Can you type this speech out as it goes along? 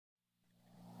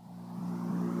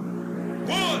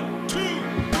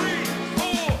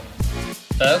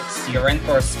folks. You're in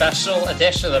for a special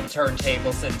edition of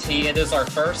Turntables and Tea. It is our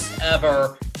first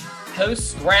ever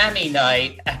post-Grammy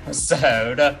night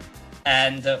episode,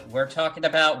 and we're talking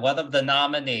about one of the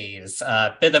nominees.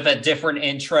 A bit of a different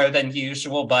intro than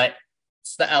usual, but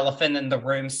it's the elephant in the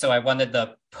room, so I wanted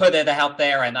to put it out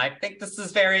there, and I think this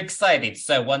is very exciting.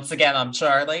 So once again, I'm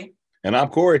Charlie. And I'm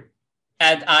Corey.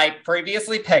 And I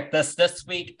previously picked this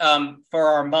week for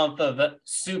our month of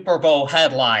Super Bowl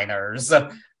headliners.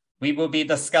 We will be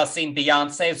discussing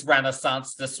Beyoncé's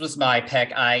Renaissance. This was my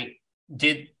pick. I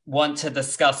did want to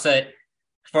discuss it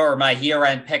for my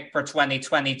year-end pick for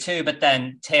 2022, but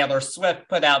then Taylor Swift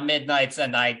put out Midnights,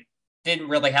 and I didn't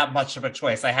really have much of a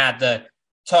choice. I had to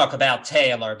talk about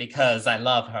Taylor because I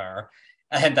love her,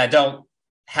 and I don't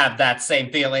have that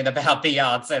same feeling about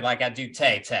Beyonce like I do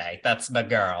Tay-Tay. That's my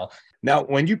girl. Now,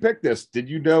 when you picked this, did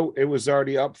you know it was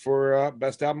already up for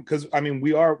Best Album? Because, I mean,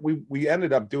 we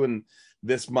ended up doing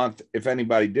this month, if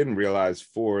anybody didn't realize,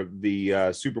 for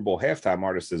the Super Bowl halftime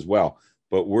artist as well.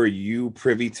 But were you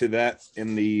privy to that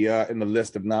in the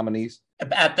list of nominees?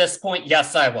 At this point,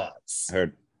 yes, I was.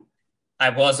 Heard. I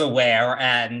was aware,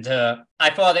 and I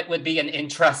thought it would be an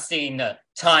interesting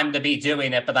time to be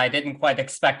doing it, but I didn't quite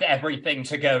expect everything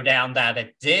to go down that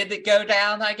it did go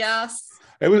down, I guess.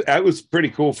 It was pretty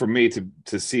cool for me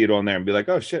to see it on there and be like,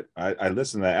 oh shit, I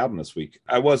listened to that album this week.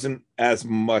 I wasn't as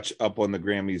much up on the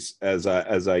Grammys as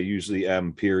I usually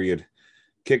am, period.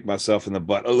 Kicked myself in the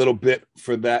butt a little bit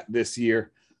for that this year.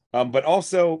 But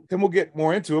also, and we'll get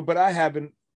more into it, but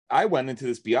I went into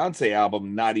this Beyonce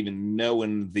album not even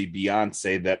knowing the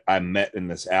Beyonce that I met in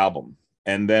this album,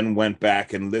 and then went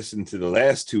back and listened to the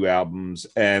last two albums.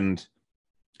 And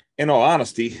in all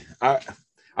honesty,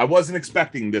 I wasn't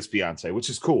expecting this Beyonce, which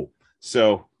is cool.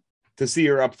 So to see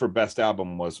her up for Best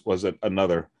Album was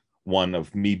another one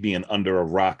of me being under a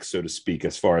rock, so to speak,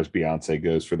 as far as Beyonce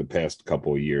goes for the past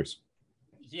couple of years.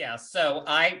 Yeah, so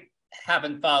I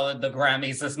haven't followed the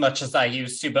Grammys as much as I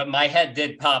used to, but my head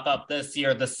did pop up this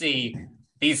year to see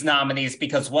these nominees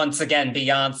because once again,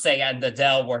 Beyonce and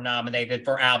Adele were nominated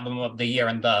for Album of the Year.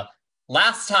 And the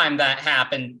last time that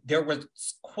happened, there was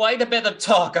quite a bit of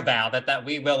talk about it that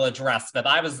we will address, but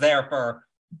I was there for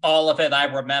all of it. I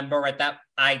remember it. That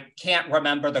I can't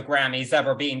remember the Grammys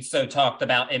ever being so talked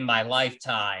about in my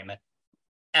lifetime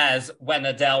as when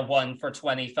Adele won for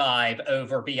 25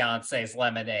 over Beyonce's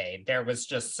Lemonade. There was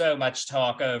just so much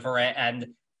talk over it, and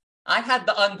I had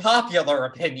the unpopular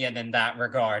opinion in that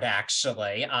regard,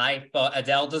 actually. I thought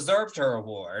Adele deserved her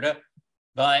award,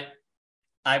 but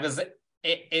I was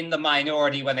in the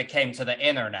minority when it came to the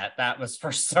internet. That was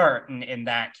for certain in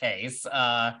that case.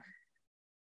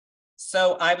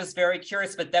 So I was very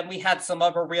curious, but then we had some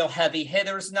other real heavy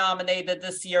hitters nominated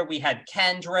this year. We had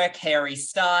Kendrick, Harry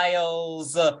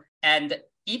Styles, and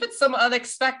even some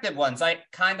unexpected ones. I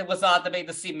kind of was odd to me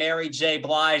to see Mary J.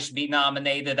 Blige be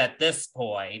nominated at this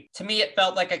point. To me, it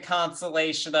felt like a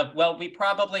consolation of, well, we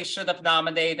probably should have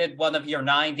nominated one of your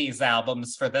 90s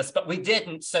albums for this, but we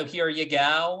didn't, so here you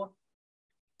go.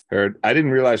 Heard. I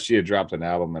didn't realize she had dropped an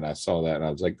album, and I saw that, and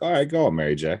I was like, all right, go on,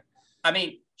 Mary J. I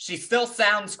mean, she still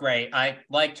sounds great. I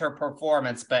liked her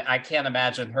performance, but I can't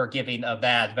imagine her giving a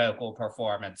bad vocal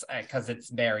performance because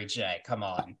it's Mary J. Come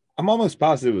on. I'm almost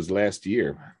positive it was last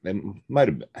year. It might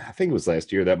have been, I think it was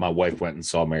last year that my wife went and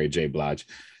saw Mary J. Blige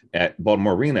at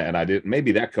Baltimore Arena, and I didn't.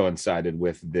 Maybe that coincided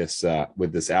with this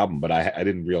album, but I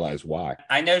didn't realize why.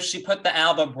 I know she put the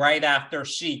album right after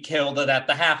she killed it at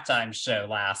the halftime show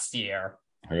last year.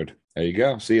 Heard. There you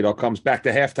go. See, it all comes back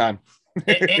to halftime.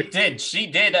 It did. She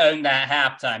did own that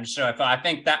halftime show. I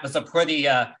think that was a pretty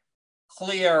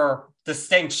clear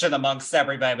distinction amongst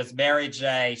everybody. It was Mary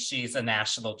J. She's a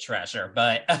national treasure.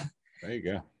 But there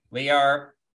you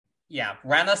go.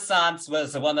 Renaissance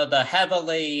was one of the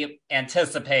heavily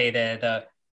anticipated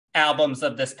albums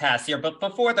of this past year. But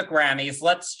before the Grammys,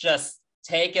 let's just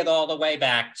take it all the way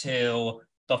back to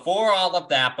before all of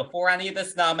that, before any of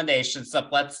this nomination stuff,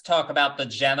 let's talk about the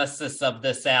genesis of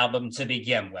this album to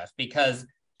begin with, because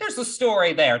there's a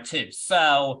story there too.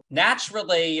 So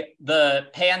naturally, the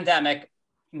pandemic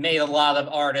made a lot of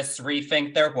artists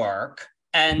rethink their work.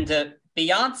 And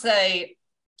Beyonce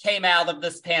came out of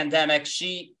this pandemic.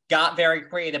 She got very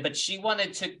creative, but she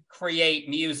wanted to create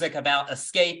music about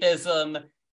escapism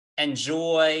and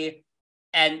joy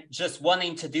and just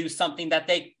wanting to do something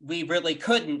that we really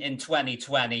couldn't in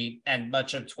 2020 and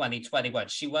much of 2021.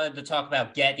 She wanted to talk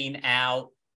about getting out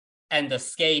and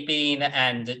escaping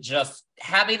and just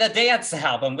having a dance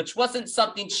album, which wasn't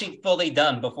something she'd fully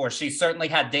done before. She certainly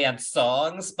had dance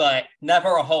songs, but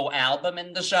never a whole album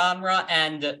in the genre.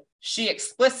 And she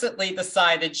explicitly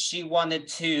decided she wanted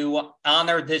to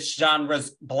honor this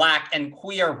genre's Black and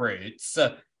queer roots,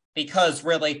 because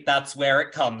really that's where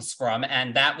it comes from.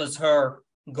 And that was her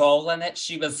goal in it.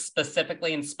 She was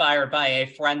specifically inspired by a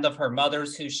friend of her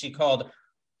mother's who she called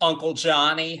Uncle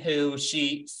Johnny, who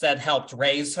she said helped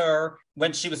raise her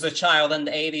when she was a child in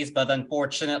the 80s, but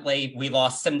unfortunately we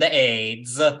lost him to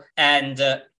AIDS. And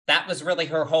that was really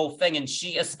her whole thing. And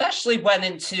she especially went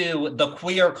into the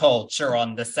queer culture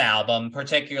on this album,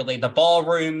 particularly the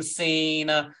ballroom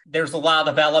scene. There's a lot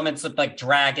of elements of like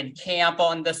drag and camp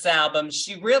on this album.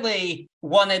 She really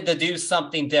wanted to do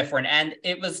something different. And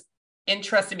it was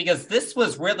interesting because this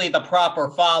was really the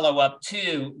proper follow-up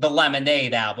to the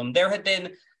Lemonade album. There had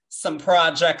been some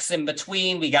projects in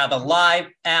between. We got a live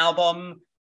album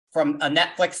from a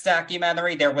Netflix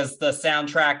documentary. There was the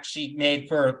soundtrack she made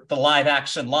for the live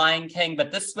action Lion King,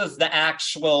 but this was the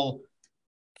actual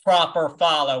proper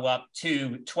follow-up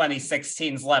to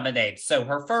 2016's Lemonade. So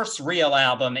her first real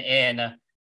album in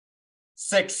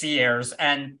 6 years,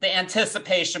 and the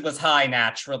anticipation was high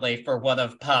naturally for one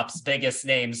of pop's biggest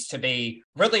names to be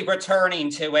really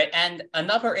returning to it. And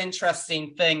another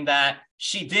interesting thing that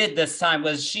she did this time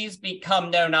was she's become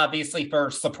known obviously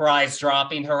for surprise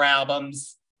dropping her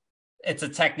albums. It's a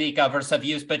technique others have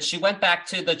used, but she went back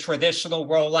to the traditional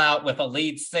rollout with a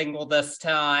lead single this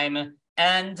time,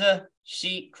 and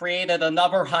she created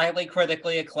another highly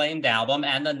critically acclaimed album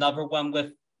and another one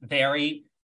with very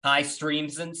high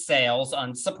streams and sales,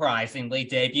 unsurprisingly,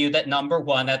 debuted at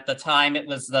 #1. At the time, it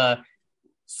was the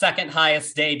second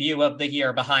highest debut of the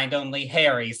year behind only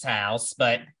Harry's House,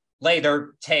 but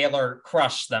later Taylor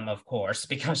crushed them, of course,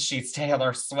 because she's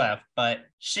Taylor Swift. But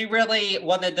she really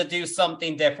wanted to do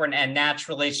something different, and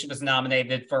naturally she was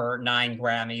nominated for 9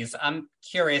 Grammys. I'm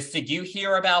curious, did you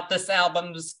hear about this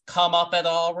album's come up at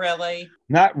all, really?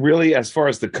 Not really as far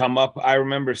as the come up. I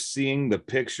remember seeing the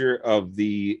picture of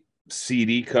the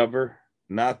CD cover,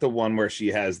 not the one where she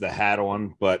has the hat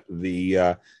on, but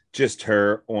the just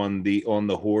her on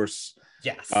the horse.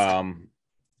 Yes.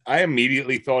 I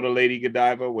immediately thought of Lady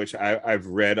Godiva, which I've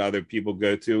read other people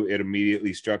go to. It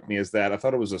immediately struck me as that. I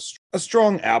thought it was a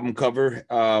strong album cover,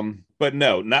 but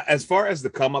no, not as far as the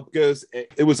come up goes.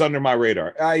 It was under my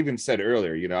radar. I even said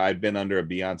earlier, I'd been under a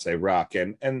Beyonce rock,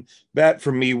 and that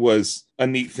for me was a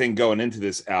neat thing going into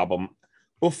this album.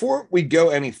 Before we go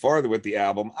any farther with the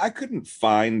album, I couldn't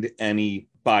find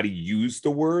anybody use the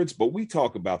words, but we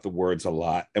talk about the words a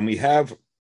lot, and we have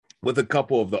with a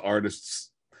couple of the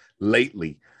artists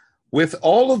lately. With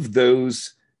all of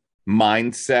those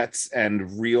mindsets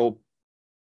and real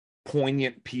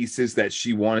poignant pieces that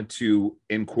she wanted to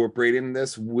incorporate in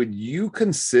this, would you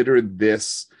consider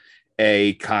this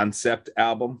a concept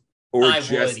album? Or I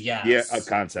just, would, yes. Yeah, a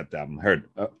concept album. Heard.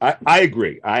 I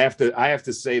agree. I have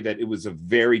to say that it was a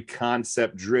very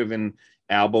concept-driven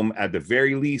album at the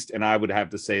very least, and I would have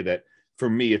to say that for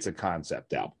me, it's a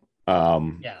concept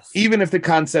album. Yes. Even if the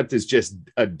concept is just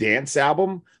a dance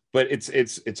album, but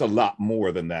it's a lot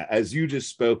more than that, as you just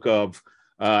spoke of.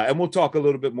 And we'll talk a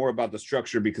little bit more about the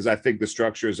structure, because I think the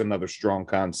structure is another strong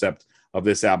concept of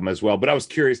this album as well. But I was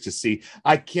curious to see.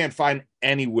 I can't find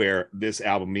anywhere this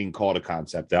album being called a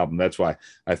concept album. That's why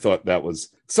I thought that was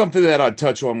something that I'd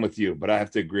touch on with you, but I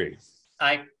have to agree.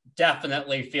 I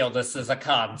definitely feel this is a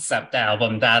concept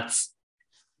album. That's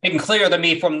been clear to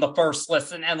me from the first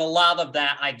listen. And a lot of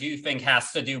that I do think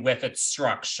has to do with its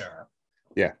structure.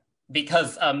 Yeah.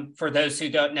 Because for those who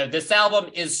don't know, this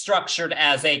album is structured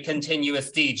as a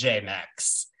continuous DJ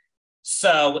mix.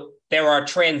 So there are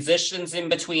transitions in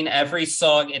between every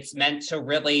song. It's meant to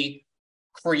really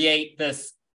create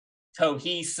this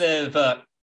cohesive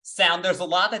sound. There's a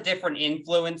lot of different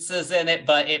influences in it,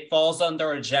 but it falls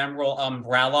under a general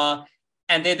umbrella.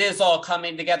 And it is all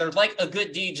coming together like a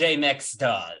good DJ mix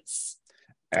does.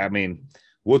 I mean,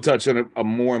 we'll touch on it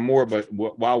more and more, but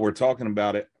while we're talking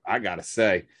about it, I got to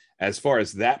say, as far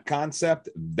as that concept,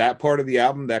 that part of the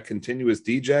album, that continuous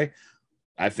DJ,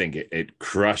 I think it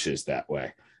crushes that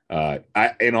way.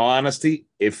 In all honesty,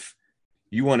 if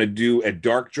you want to do a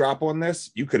dark drop on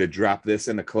this, you could have dropped this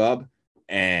in a club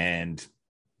and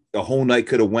the whole night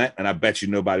could have went, and I bet you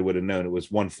nobody would have known it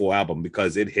was one full album,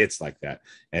 because it hits like that.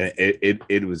 And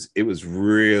it was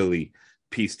really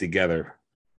pieced together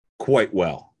quite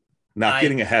well. Not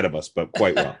getting ahead of us, but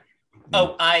quite well.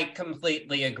 Oh, I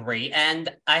completely agree.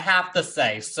 And I have to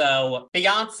say, so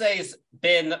Beyonce's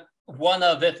been one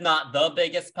of, if not the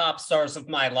biggest pop stars of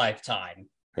my lifetime.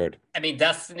 Heard. I mean,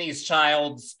 Destiny's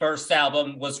Child's first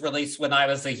album was released when I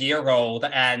was a year old,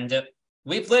 and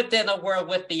we've lived in a world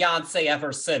with Beyonce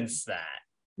ever since that.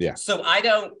 Yeah. So I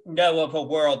don't know of a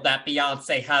world that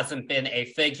Beyonce hasn't been a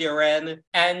figure in.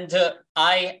 And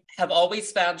I have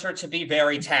always found her to be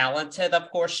very talented.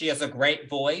 Of course, she has a great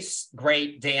voice,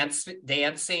 great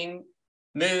dancing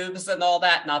moves and all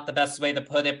that. Not the best way to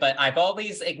put it, but I've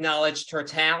always acknowledged her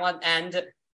talent, and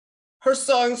her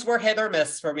songs were hit or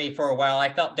miss for me for a while.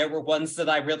 I felt there were ones that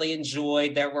I really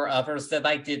enjoyed. There were others that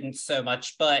I didn't so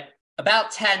much. But about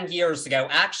 10 years ago,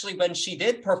 actually, when she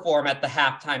did perform at the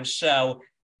halftime show,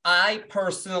 I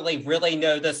personally really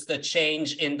noticed a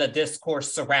change in the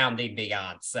discourse surrounding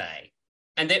Beyonce.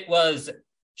 And it was,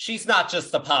 she's not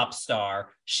just a pop star,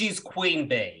 she's Queen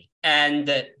Bee.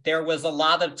 And there was a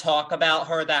lot of talk about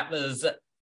her that was,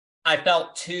 I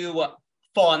felt, too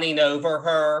fawning over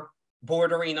her,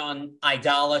 bordering on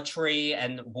idolatry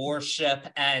and worship.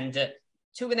 And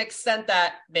to an extent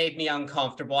that made me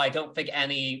uncomfortable. I don't think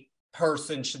any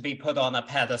person should be put on a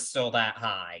pedestal that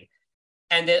high.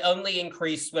 And it only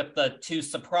increased with the 2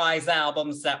 surprise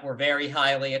albums that were very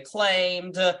highly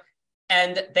acclaimed.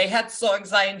 And they had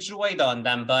songs I enjoyed on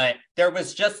them, but there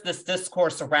was just this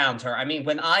discourse around her. I mean,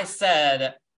 when I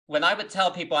would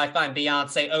tell people I find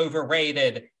Beyonce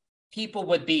overrated, people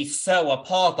would be so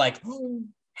appalled, like, oh,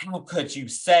 how could you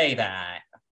say that?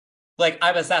 Like,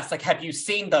 I was asked, like, have you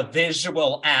seen the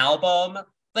visual album?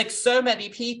 Like, so many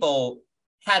people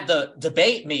had to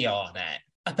debate me on it,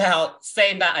 about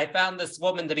saying that I found this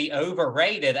woman to be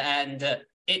overrated, and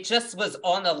it just was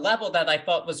on a level that I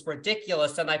thought was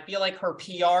ridiculous. And I feel like her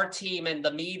PR team and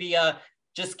the media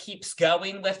just keeps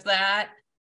going with that.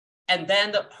 And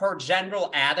then her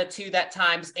general attitude at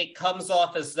times, it comes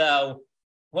off as though,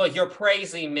 well, you're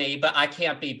praising me, but I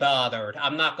can't be bothered.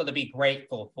 I'm not going to be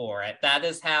grateful for it. That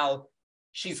is how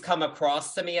she's come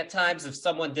across to me at times. If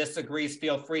someone disagrees,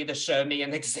 feel free to show me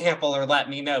an example or let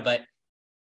me know. But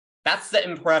that's the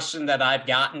impression that I've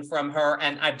gotten from her.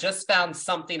 And I've just found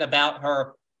something about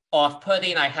her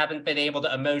off-putting. I haven't been able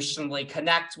to emotionally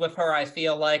connect with her, I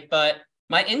feel like. But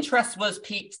my interest was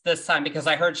piqued this time because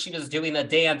I heard she was doing a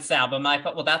dance album. I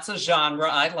thought, well, that's a genre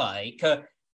I like.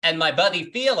 And my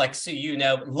buddy Felix, who you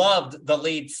know, loved the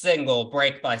lead single,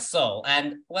 Break My Soul.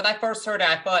 And when I first heard it,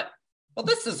 I thought, well,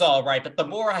 this is all right. But the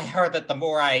more I heard it, the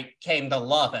more I came to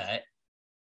love it.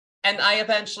 And I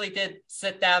eventually did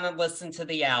sit down and listen to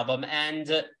the album, and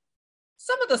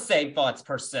some of the same thoughts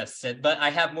persisted, but I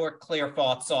have more clear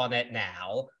thoughts on it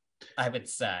now, I would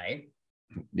say.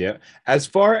 Yeah. As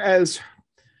far as,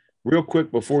 real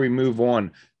quick before we move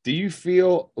on, do you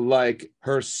feel like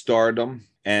her stardom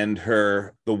and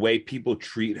the way people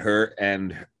treat her,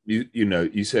 and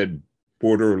you said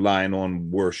borderline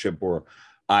on worship or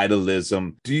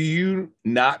idolism, do you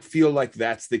not feel like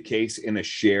that's the case in a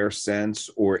Cher sense,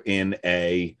 or in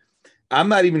I'm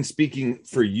not even speaking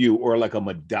for you, or like a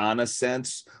Madonna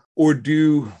sense, or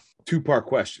two-part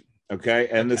question, okay?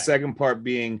 And the second part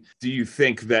being, do you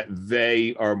think that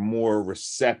they are more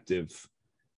receptive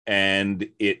and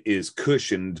it is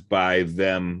cushioned by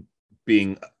them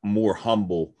being more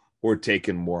humble or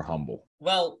taken more humble?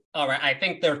 Well, all right. I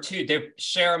think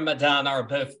Cher and Madonna are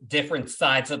both different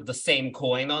sides of the same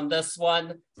coin on this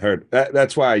one. Heard.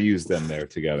 That's why I use them there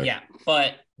together. Yeah,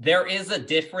 but there is a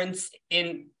difference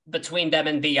in between them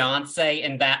and Beyonce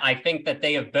in that I think that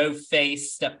they have both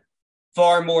faced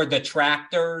far more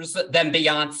detractors than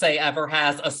Beyonce ever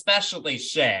has, especially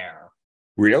Cher.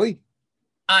 Really?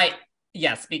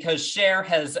 Yes, because Cher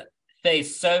has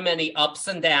faced so many ups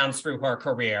and downs through her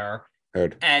career.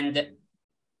 Heard. And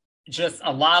just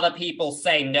a lot of people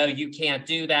say, no, you can't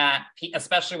do that,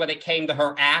 especially when it came to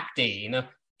her acting.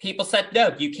 People said,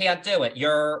 no, you can't do it.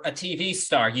 You're a TV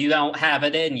star. You don't have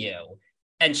it in you.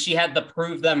 And she had to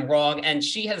prove them wrong. And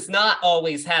she has not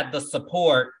always had the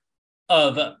support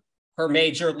of her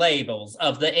major labels,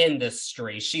 of the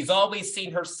industry. She's always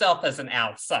seen herself as an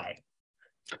outsider.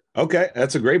 Okay,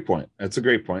 that's a great point.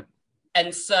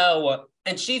 And so,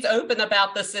 and she's open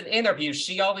about this in interviews.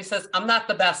 She always says, I'm not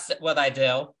the best at what I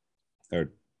do.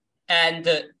 Heard.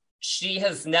 And she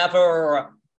has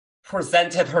never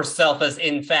presented herself as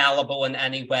infallible in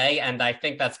any way. And I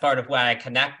think that's part of why I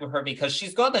connect with her, because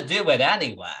she's going to do it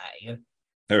anyway.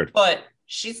 Heard. But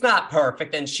she's not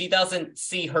perfect, and she doesn't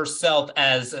see herself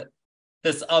as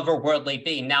this otherworldly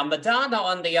being. Now, Madonna,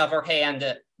 on the other hand,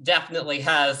 definitely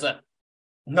has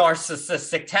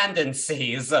narcissistic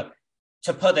tendencies,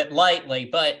 to put it lightly,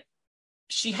 but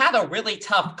she had a really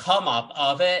tough come up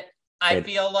of it. I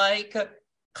feel like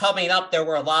coming up, there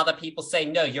were a lot of people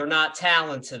saying, no, you're not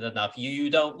talented enough. You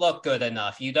don't look good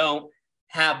enough. You don't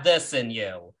have this in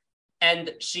you.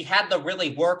 And she had to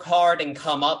really work hard and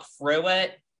come up through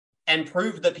it and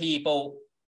prove to people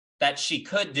that she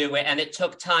could do it. And it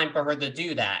took time for her to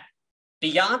do that.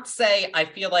 Beyonce, I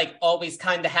feel like, always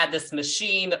kind of had this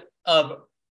machine of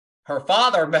her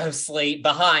father mostly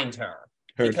behind her.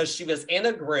 Because she was in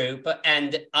a group,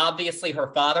 and obviously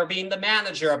her father being the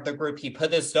manager of the group, he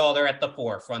put his daughter at the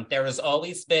forefront. There has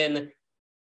always been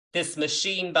this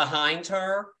machine behind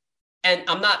her. And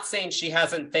I'm not saying she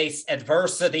hasn't faced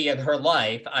adversity in her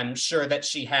life. I'm sure that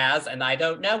she has, and I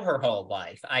don't know her whole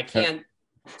life. I can't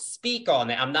speak on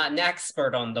it. I'm not an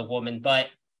expert on the woman, but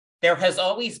there has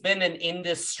always been an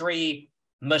industry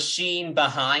machine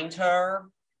behind her.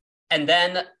 And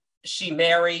then she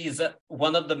marries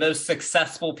one of the most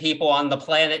successful people on the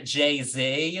planet,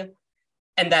 Jay-Z,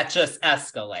 and that just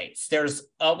escalates. There's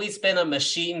always been a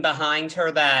machine behind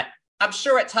her that I'm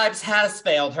sure at times has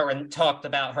failed her and talked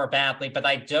about her badly, but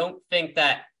I don't think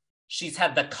that she's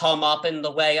had the come up in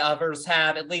the way others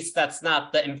have. At least that's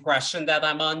not the impression that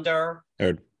I'm under.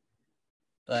 Heard.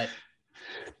 But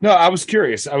no, I was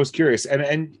curious.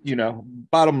 And you know,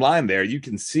 bottom line there, you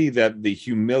can see that the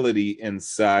humility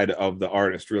inside of the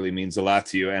artist really means a lot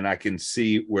to you. And I can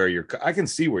see where you're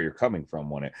coming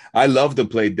from on it. I love to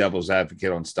play devil's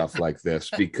advocate on stuff like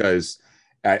this because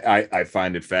I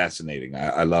find it fascinating.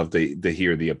 I love to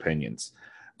hear the opinions.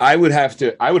 I would have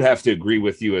to agree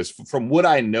with you, as from what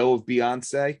I know of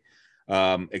Beyonce,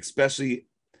 especially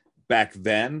back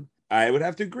then. I would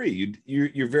have to agree.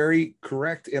 You're very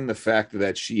correct in the fact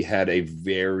that she had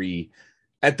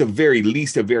at the very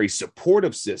least, a very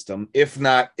supportive system, if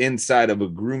not inside of a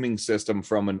grooming system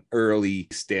from an early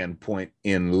standpoint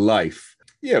in life.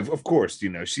 Yeah, of course, you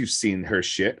know, she's seen her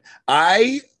shit.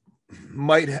 I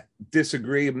might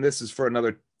disagree, and this is for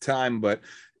another time, but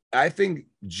I think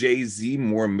Jay-Z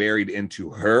more married into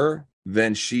her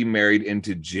than she married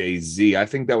into Jay-Z. I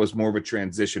think that was more of a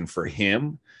transition for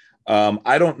him.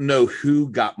 I don't know who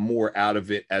got more out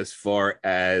of it as far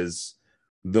as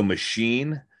the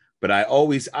machine, but I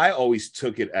always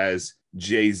took it as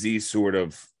Jay-Z sort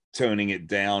of toning it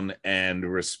down and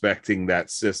respecting that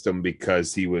system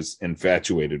because he was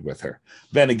infatuated with her.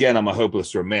 Then again, I'm a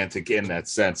hopeless romantic in that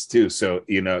sense too. So,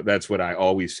 you know, that's what I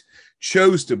always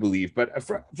chose to believe. But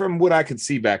from what I could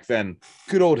see back then,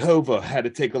 good old Hova had to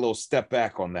take a little step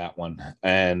back on that one.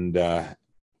 And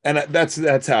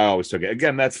that's how I always took it.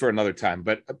 Again, that's for another time.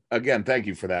 But again, thank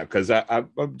you for that, because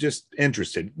I'm just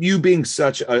interested. You being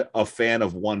such a fan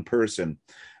of one person,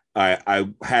 I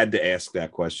had to ask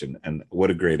that question. And what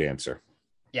a great answer.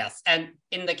 Yes. And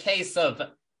in the case of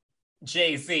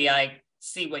Jay-Z, I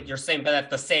see what you're saying. But at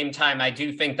the same time, I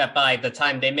do think that by the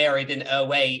time they married in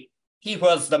 2008, he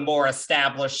was the more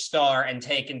established star and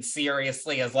taken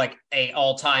seriously as like a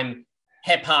all-time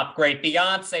hip-hop great.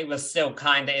 Beyonce was still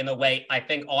kind of, in a way, I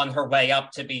think, on her way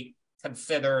up to be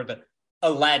considered a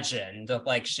legend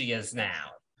like she is now.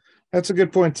 That's a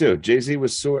good point too. Jay-Z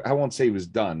was I won't say he was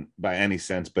done by any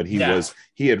sense, but he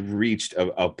had reached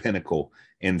a pinnacle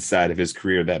inside of his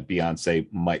career that Beyonce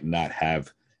might not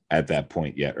have at that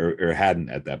point yet, or hadn't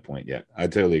at that point yet. I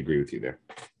totally agree with you there.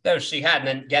 No, she hadn't.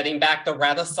 And getting back to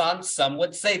Renaissance, some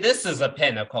would say this is a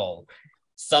pinnacle.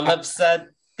 Some have said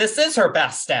this is her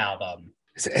best album.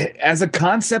 As a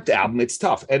concept album, it's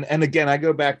tough. And again, I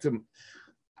go back to,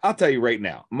 I'll tell you right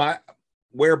now,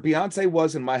 where Beyonce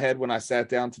was in my head when I sat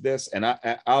down to this, and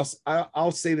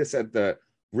I'll say this at the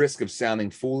risk of sounding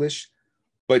foolish,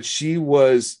 but she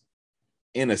was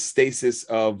in a stasis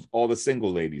of all the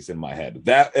single ladies in my head.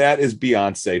 That is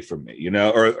Beyonce for me, you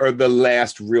know, or the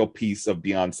last real piece of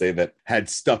Beyonce that had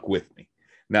stuck with me.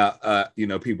 Now, you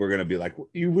know, people are going to be like, what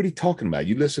are you talking about?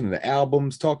 You listen to the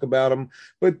albums, talk about them.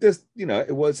 But this, you know,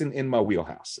 it wasn't in my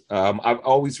wheelhouse. I've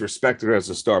always respected her as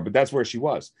a star, but that's where she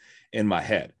was in my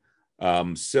head.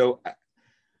 So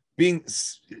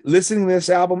listening to this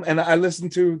album, and I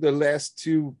listened to the last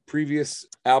two previous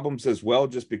albums as well,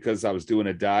 just because I was doing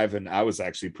a dive, and I was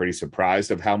actually pretty surprised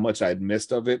of how much I'd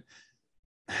missed of it.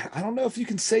 I don't know if you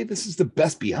can say this is the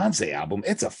best Beyonce album.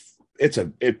 It's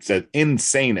an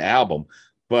insane album,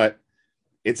 but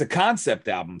it's a concept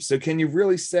album. So can you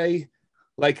really say,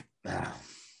 like,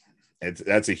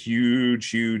 that's a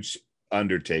huge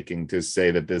undertaking to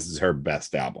say that this is her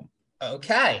best album?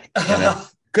 Okay. You know?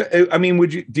 I mean,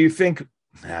 do you think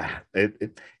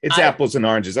it's apples and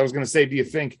oranges? I was going to say, do you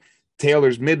think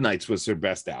Taylor's Midnights was her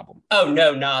best album? Oh,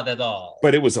 no, not at all.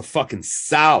 But it was a fucking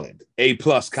solid A+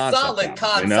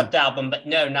 concept album, but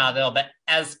no, not at all. But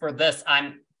as for this,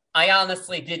 I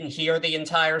honestly didn't hear the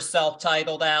entire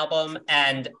self-titled album,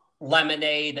 and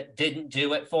Lemonade didn't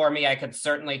do it for me. I could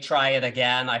certainly try it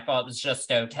again. I thought it was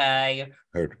just okay.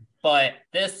 Heard. But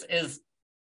this is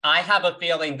I have a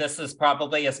feeling this is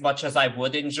probably as much as I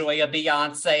would enjoy a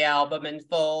Beyonce album in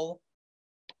full.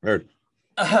 Heard.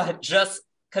 Just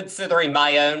considering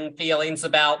my own feelings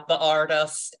about the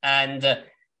artist. And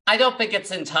I don't think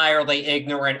it's entirely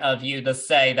ignorant of you to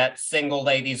say that Single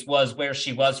Ladies was where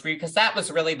she was for you, because that was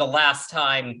really the last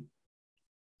time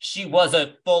she was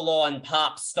a full-on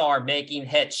pop star making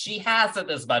hits. She hasn't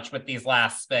as much with these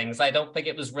last things. I don't think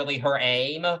it was really her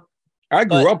aim. I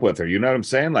grew up with her, you know what I'm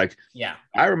saying? Like, yeah,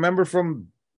 I remember from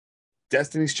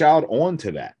Destiny's Child on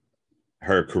to that,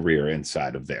 her career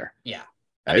inside of there. Yeah.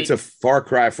 It's a far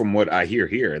cry from what I hear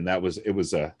here. And it was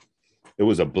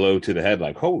a blow to the head.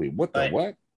 Like, holy, what?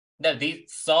 No,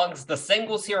 these songs, the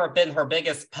singles here have been her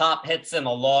biggest pop hits in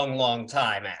a long, long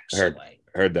time, actually.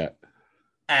 Heard that.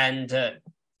 And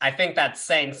I think that's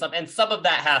saying something. And some of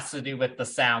that has to do with the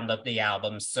sound of the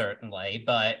album, certainly.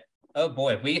 But, oh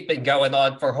boy, we've been going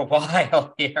on for a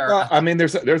while here. Well, I mean,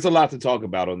 there's a lot to talk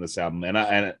about on this album.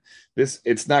 And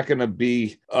it's not going to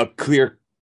be a clear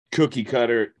cookie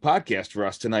cutter podcast for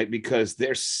us tonight because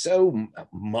there's so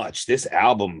much. This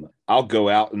album, I'll go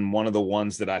out, and one of the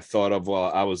ones that I thought of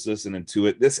while I was listening to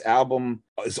it, this album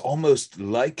is almost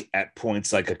like at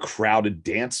points like a crowded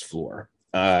dance floor,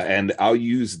 and I'll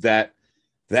use that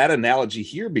analogy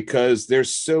here because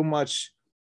there's so much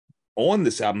on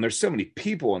this album. There's so many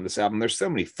people on this album. There's so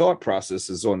many thought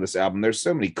processes on this album. There's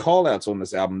so many call outs on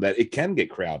this album that it can get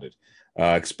crowded.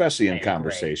 Especially in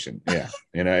conversation. Yeah.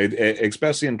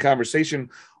 Especially in conversation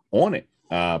on it,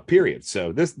 period.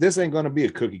 So this ain't going to be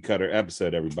a cookie cutter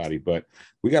episode, everybody, but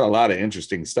we got a lot of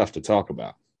interesting stuff to talk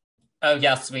about. Oh,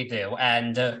 yes, we do.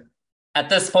 And at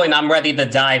this point, I'm ready to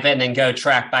dive in and go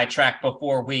track by track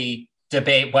before we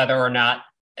debate whether or not,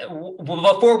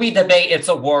 before we debate its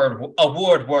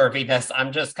award worthiness.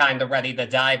 I'm just kind of ready to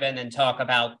dive in and talk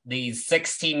about these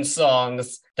 16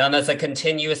 songs done as a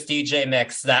continuous DJ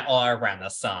mix that are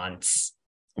Renaissance.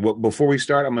 Well, before we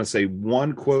start, I'm going to say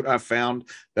one quote I found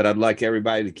that I'd like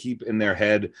everybody to keep in their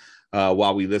head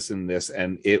while we listen to this,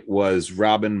 and it was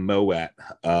Robin Mowat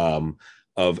of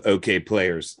OK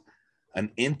Players. An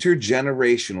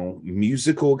intergenerational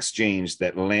musical exchange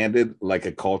that landed like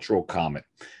a cultural comet.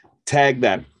 Tag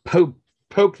that,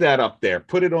 poke that up there,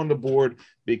 put it on the board,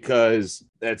 because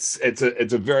it's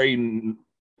a very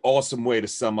awesome way to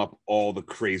sum up all the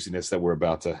craziness that we're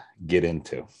about to get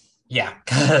into. Yeah,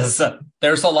 because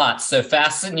there's a lot. So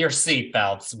fasten your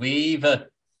seatbelts. We've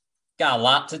got a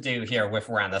lot to do here with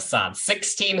Renaissance.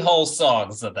 16 whole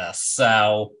songs of this.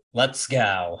 So let's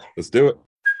go. Let's do it.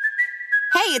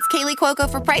 Hey, it's Kaylee Cuoco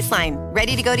for Priceline.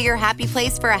 Ready to go to your happy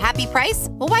place for a happy price?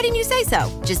 Well, why didn't you say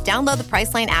so? Just download the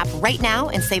Priceline app right now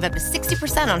and save up to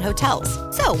 60% on hotels.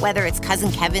 So whether it's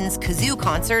Cousin Kevin's Kazoo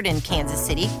Concert in Kansas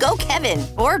City, go Kevin,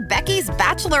 or Becky's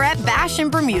Bachelorette Bash in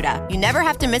Bermuda, you never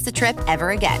have to miss a trip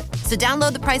ever again. So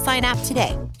download the Priceline app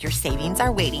today. Your savings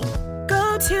are waiting.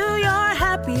 Go to your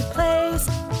happy place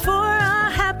for a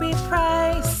happy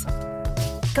price.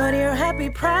 Go to your happy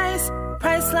price,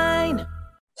 Priceline.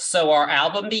 So our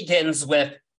album begins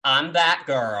with I'm That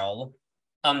Girl.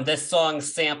 This song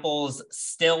samples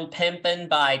Still Pimpin'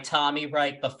 by Tommy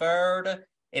Wright III.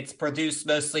 It's produced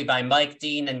mostly by Mike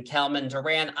Dean and Kelman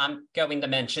Duran. I'm going to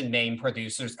mention main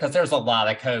producers because there's a lot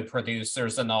of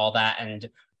co-producers and all that and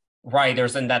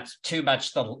writers, and that's too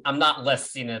much. I'm not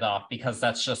listing it off because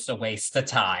that's just a waste of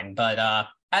time. But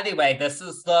anyway, this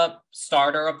is the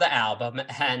starter of the album,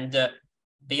 and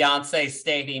Beyonce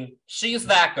stating she's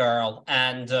that girl.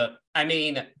 And I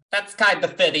mean, that's kind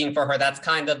of fitting for her. That's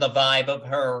kind of the vibe of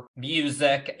her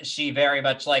music. She very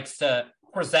much likes to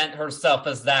present herself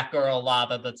as that girl a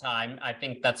lot of the time. I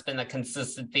think that's been a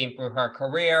consistent theme through her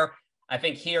career. I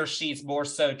think here she's more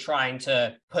so trying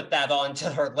to put that on to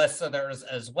her listeners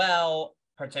as well,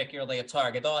 particularly a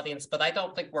target audience, but I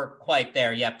don't think we're quite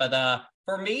there yet. But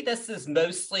for me, this is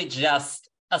mostly just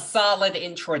a solid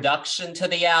introduction to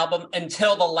the album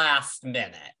until the last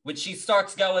minute. When she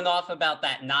starts going off about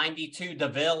that 92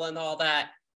 DeVille and all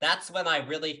that, that's when I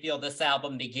really feel this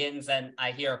album begins and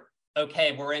I hear,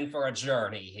 okay, we're in for a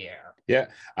journey here. Yeah,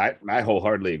 I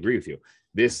wholeheartedly agree with you.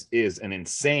 This is an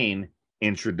insane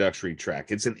introductory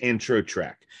track. It's an intro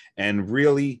track. And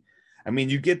really, I mean,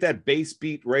 you get that bass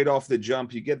beat right off the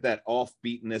jump. You get that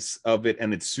offbeatness of it,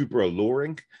 and it's super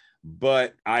alluring.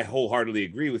 But I wholeheartedly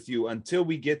agree with you. Until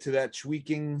we get to that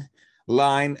tweaking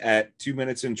line at 2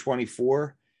 minutes and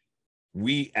 24,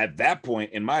 we, at that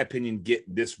point, in my opinion, get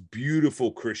this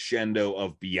beautiful crescendo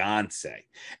of Beyonce.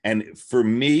 And for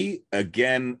me,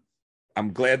 again,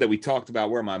 I'm glad that we talked about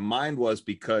where my mind was,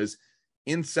 because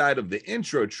inside of the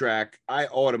intro track, I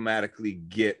automatically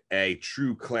get a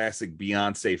true classic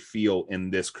Beyonce feel in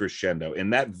this crescendo.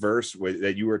 In that verse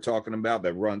that you were talking about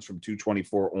that runs from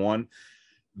 224 on,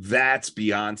 that's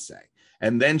Beyonce.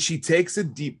 And then she takes a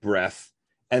deep breath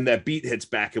and that beat hits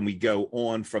back and we go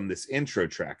on from this intro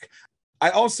track.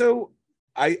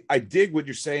 I dig what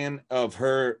you're saying of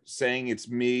her saying it's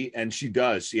me, and she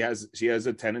does. She has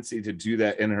a tendency to do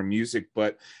that in her music.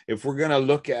 But if we're gonna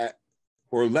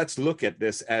let's look at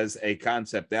this as a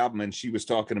concept album, and she was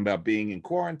talking about being in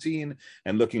quarantine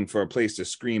and looking for a place to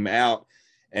scream out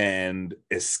and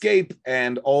escape,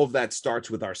 and all of that starts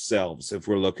with ourselves if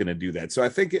we're looking to do that. So I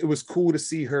think it was cool to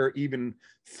see her even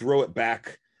throw it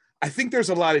back. I think there's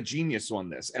a lot of genius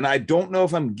on this, and I don't know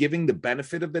if I'm giving the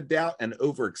benefit of the doubt and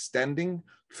overextending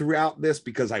throughout this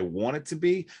because I want it to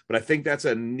be, but I think that's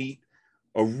a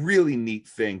really neat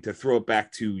thing to throw it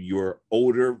back to your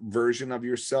older version of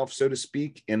yourself, so to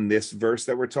speak, in this verse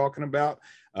that we're talking about,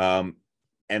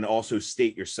 and also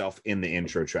state yourself in the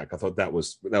intro track. I thought that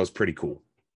was pretty cool.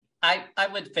 I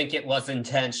would think it was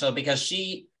intentional because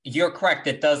you're correct,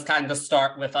 it does kind of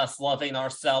start with us loving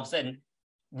ourselves, and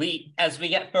as we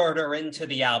get further into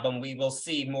the album, we will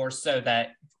see more so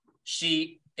that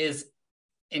she is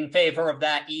in favor of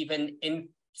that, even in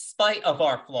spite of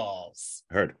our flaws.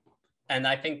 Heard. And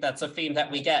I think that's a theme that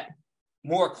we get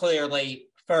more clearly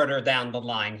further down the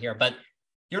line here. But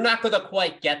you're not going to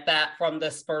quite get that from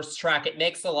this first track. It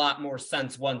makes a lot more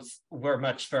sense once we're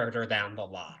much further down the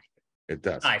line. It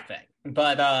does. I think.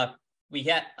 But we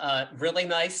get a really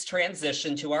nice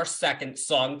transition to our second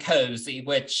song, Cozy,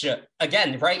 which,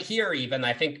 again, right here even,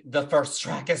 I think the first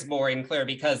track is more in clear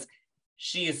because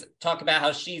she's talking about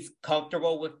how she's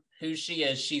comfortable with who she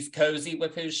is. She's cozy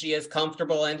with who she is,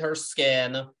 comfortable in her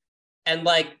skin. And,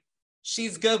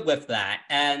 she's good with that.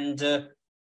 And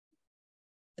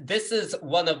this is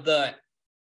one of the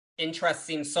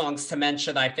interesting songs to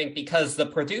mention, I think, because the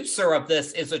producer of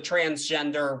this is a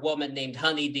transgender woman named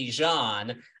Honey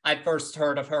Dijon. I first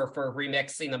heard of her for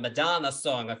remixing a Madonna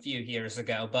song a few years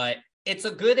ago, but it's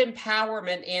a good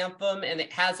empowerment anthem, and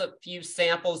it has a few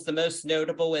samples. The most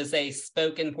notable is a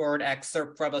spoken word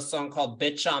excerpt from a song called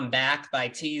Bitch I'm Back by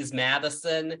Tease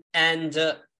Madison. And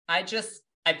I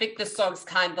think this song's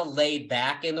kind of laid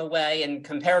back in a way in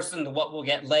comparison to what we'll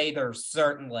get later,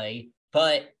 certainly,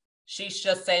 but she's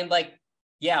just saying,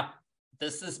 yeah,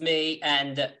 this is me,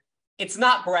 and it's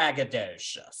not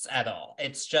braggadocious at all.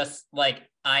 It's just,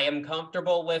 I am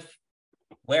comfortable with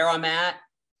where I'm at,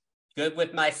 good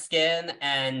with my skin,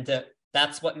 and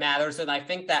that's what matters. And I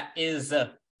think that is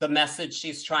the message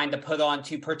she's trying to put on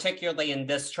to, particularly in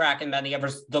this track and many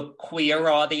others, the queer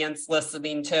audience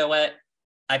listening to it.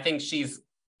 I think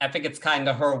it's kind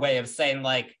of her way of saying,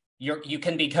 you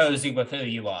can be cozy with who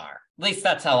you are. At least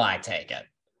that's how I take it.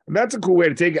 That's a cool way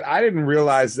to take it. I didn't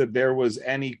realize that there was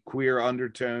any queer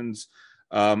undertones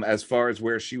as far as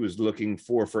where she was looking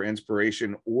for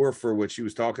inspiration or for what she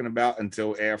was talking about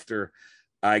until after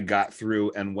I got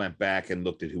through and went back and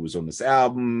looked at who was on this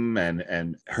album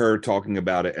and her talking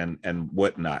about it and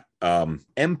whatnot.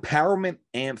 Empowerment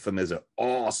anthem is an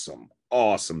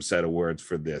awesome set of words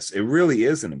for this. It really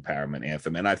is an empowerment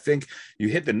anthem. And I think you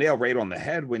hit the nail right on the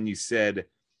head when you said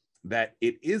that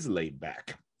it is laid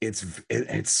back.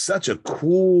 It's such a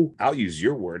cool, I'll use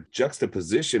your word,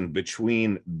 juxtaposition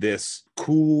between this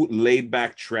cool laid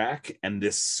back track and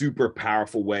this super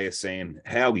powerful way of saying,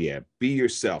 hell yeah, be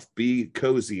yourself, be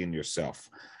cozy in yourself.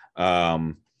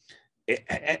 On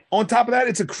top of that,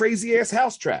 it's a crazy ass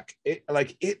house track. It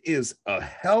is a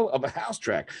hell of a house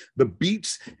track. The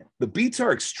beats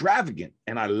are extravagant,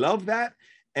 and I love that.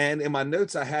 And in my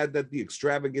notes, I had that the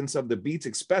extravagance of the beats,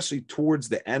 especially towards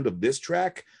the end of this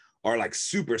track, are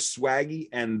super swaggy,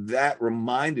 and that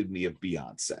reminded me of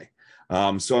Beyonce.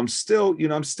 So I'm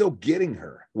still getting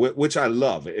her, which I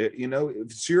love. If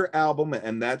it's your album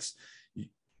and that's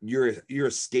your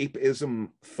escapism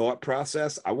thought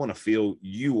process, I want to feel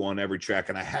you on every track,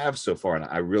 and I have so far, and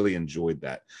I really enjoyed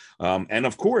that. And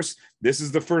of course, this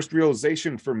is the first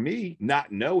realization for me,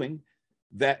 not knowing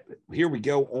that here we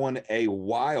go on a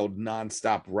wild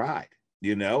nonstop ride,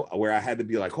 where I had to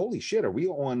be like, holy shit, are we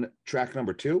on track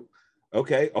number 2?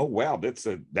 Okay. Oh, wow. That's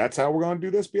how we're going to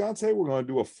do this, Beyonce. We're going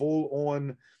to do a full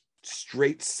on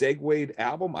straight segued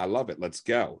album. I love it. Let's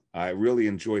go. I really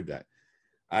enjoyed that.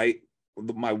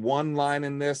 My one line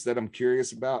in this that I'm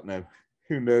curious about, and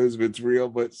who knows if it's real,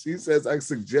 but she says, I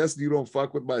suggest you don't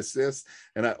fuck with my sis.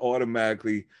 And I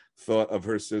automatically thought of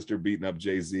her sister beating up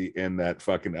Jay-Z in that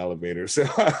fucking elevator. So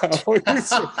I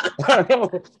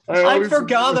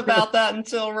forgot about that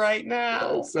until right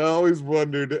now. So I always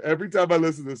wondered, every time I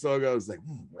listen to the song, I was like,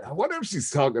 I wonder if she's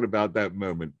talking about that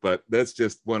moment. But that's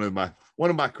just one of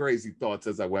my crazy thoughts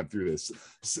as I went through this.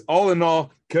 All in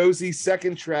all, cozy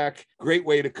second track, great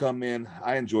way to come in.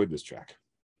 I enjoyed this track.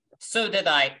 So did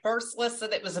I. First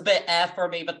listen, it was a bit for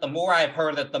me, but the more I've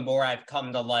heard it, the more I've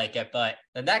come to like it. But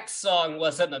the next song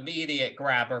was an immediate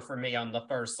grabber for me on the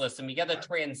first listen. We get a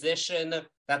transition.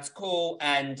 That's cool.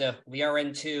 And we are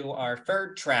into our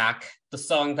third track, the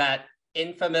song that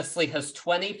infamously has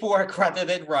 24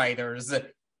 credited writers,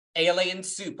 Alien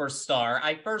Superstar.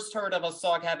 I first heard of a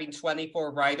song having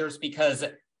 24 writers because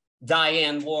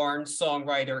Diane Warren,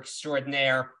 songwriter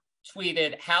extraordinaire,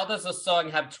 tweeted, how does a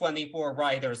song have 24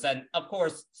 writers? And of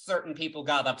course, certain people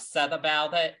got upset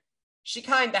about it. She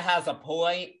kind of has a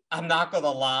point, I'm not gonna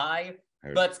lie,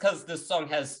 but it's because this song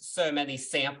has so many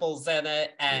samples in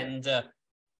it. And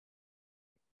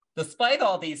despite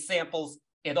all these samples,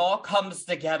 it all comes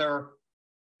together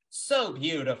so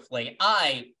beautifully.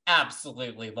 I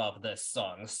absolutely love this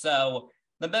song. So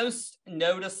the most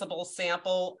noticeable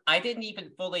sample, I didn't even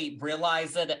fully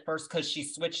realize it at first because she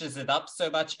switches it up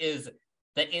so much, is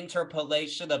the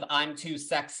interpolation of I'm Too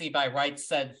Sexy by Right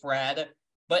Said Fred,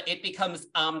 but it becomes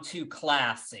I'm Too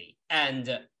Classy.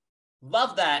 And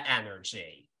love that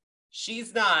energy.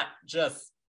 She's not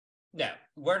just, no,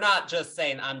 we're not just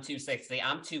saying I'm too sexy,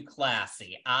 I'm too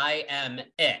classy. I am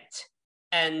it.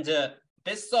 And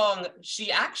this song,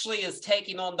 she actually is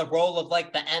taking on the role of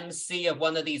like the MC of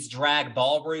one of these drag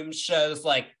ballroom shows,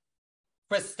 like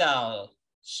Crystal,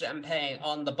 Champagne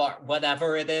on the bar,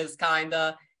 whatever it is,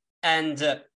 kinda.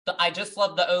 And I just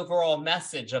love the overall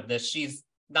message of this. She's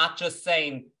not just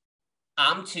saying,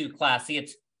 I'm too classy,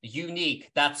 it's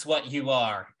unique, that's what you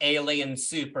are, alien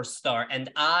superstar.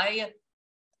 And I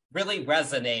really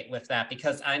resonate with that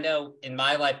because I know in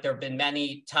my life there have been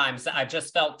many times that I've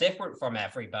just felt different from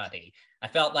everybody. I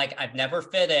felt like I've never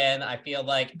fit in. I feel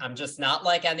like I'm just not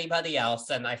like anybody else,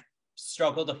 and I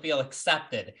struggle to feel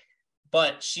accepted.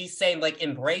 But she's saying, like,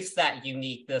 embrace that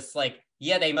uniqueness. Like,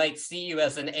 yeah, they might see you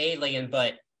as an alien,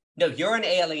 but no, you're an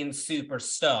alien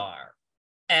superstar.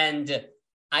 And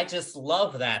I just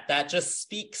love that. That just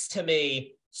speaks to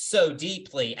me so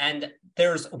deeply. And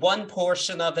there's one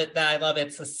portion of it that I love.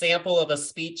 It's a sample of a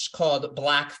speech called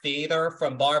Black Theater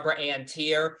from Barbara Ann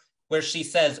Teer, where she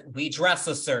says, we dress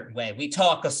a certain way, we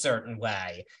talk a certain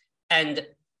way. And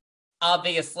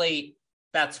obviously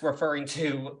that's referring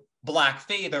to Black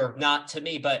Theater, not to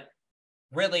me, but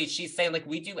really she's saying, like,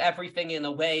 we do everything in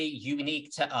a way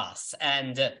unique to us.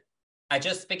 And I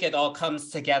just think it all comes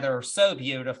together so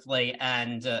beautifully.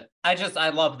 And I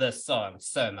love this song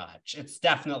so much. It's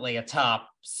definitely a top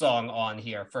song on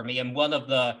here for me. And one of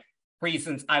the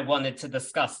reasons I wanted to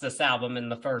discuss this album in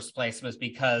the first place was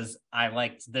because I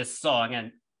liked this song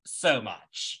and so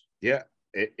much. Yeah,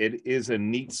 it is a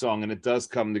neat song and it does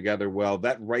come together well.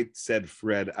 That Right Said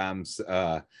Fred, I'm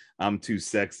Too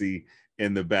Sexy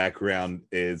in the background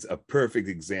is a perfect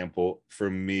example for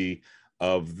me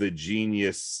of the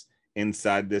genius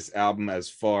inside this album as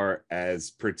far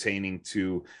as pertaining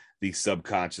to the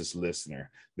subconscious listener.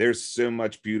 There's so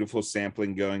much beautiful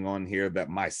sampling going on here that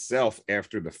myself,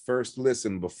 after the first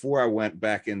listen, before I went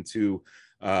back into,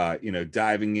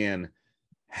 diving in,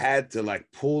 had to like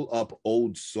pull up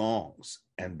old songs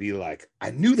and be like,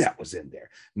 I knew that was in there.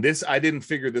 I didn't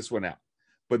figure this one out.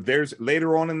 But there's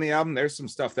later on in the album, there's some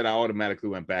stuff that I automatically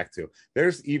went back to.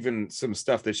 There's even some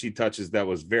stuff that she touches that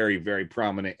was very, very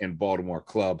prominent in Baltimore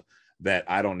Club that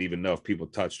I don't even know if people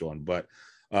touched on. But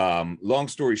long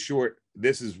story short,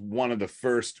 this is one of the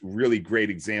first really great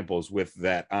examples with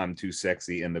that I'm Too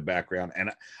Sexy in the background.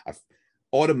 And I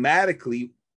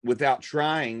automatically, without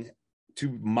trying,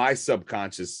 to my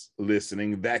subconscious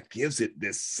listening, that gives it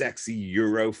this sexy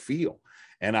Euro feel.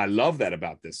 And I love that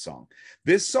about this song.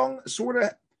 This song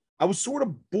I was sort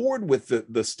of bored with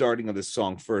the starting of the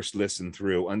song first listen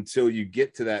through until you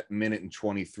get to that minute and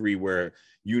 23 where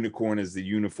Unicorn is the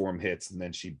uniform hits and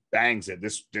then she bangs it.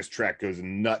 This track goes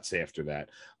nuts after that.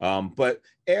 But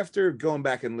after going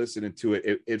back and listening to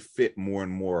it, it fit more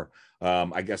and more.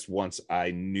 I guess once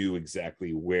I knew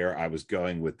exactly where I was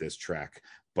going with this track.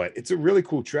 But it's a really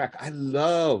cool track. I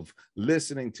love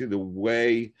listening to the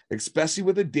way, especially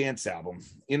with a dance album.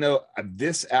 You know,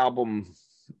 this album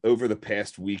over the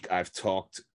past week, I've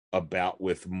talked about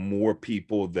with more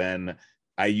people than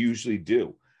I usually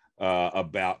do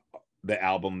about the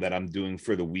album that I'm doing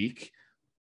for the week.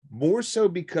 more so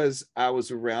because I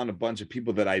was around a bunch of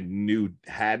people that I knew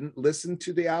hadn't listened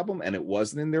to the album and it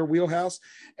wasn't in their wheelhouse.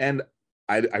 And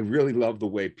I really love the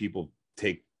way people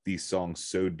take these songs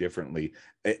so differently.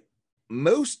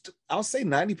 I'll say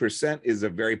 90% is a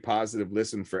very positive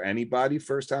listen for anybody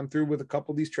first time through with a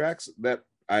couple of these tracks that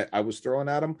I was throwing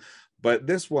at them. But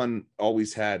this one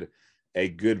always had a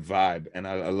good vibe. And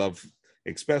I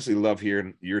especially love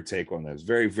hearing your take on this.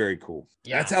 Very, very cool.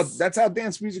 Yes. That's how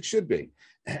dance music should be.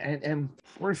 And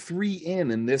we're 3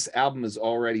 in, and this album has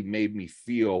already made me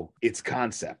feel its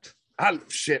concept.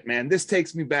 Shit, man, this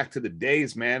takes me back to the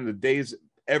days, man. The days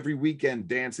every weekend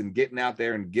dancing, getting out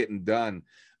there and getting done.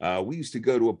 We used to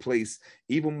go to a place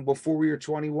even before we were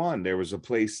 21. There was a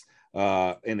place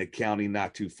in a county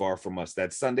not too far from us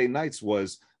that Sunday nights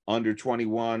was under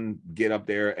 21, get up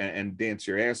there and dance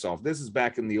your ass off. This is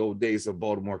back in the old days of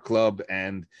Baltimore Club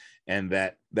and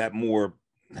that more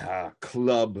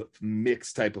club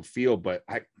mix type of feel, but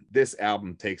this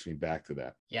album takes me back to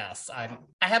that. Yes, I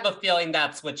have a feeling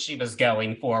that's what she was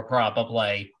going for,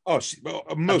 probably. Oh,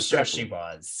 most sure she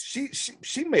was.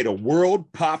 She made a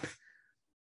world pop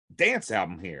dance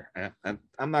album here, and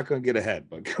I'm not going to get ahead,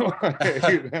 but go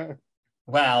on.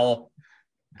 Well,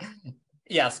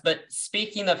 yes, but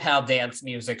speaking of how dance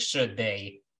music should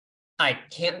be, I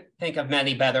can't think of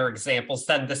many better examples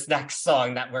than this next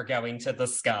song that we're going to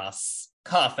discuss.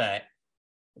 Cuff It.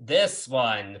 This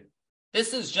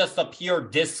is just a pure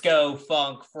disco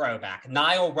funk throwback.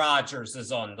 Nile Rodgers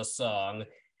is on the song,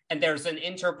 and there's an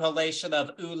interpolation of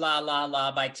Ooh La La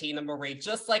La by Tina Marie,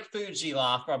 just like Fuji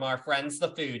La from our friends the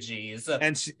Fugees.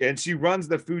 And she runs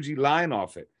the Fuji line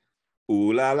off it.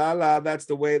 Ooh La La La, that's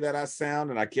the way that I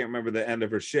sound, and I can't remember the end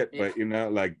of her shit, but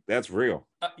that's real.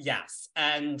 Yes,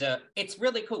 and it's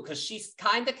really cool because she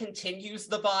kind of continues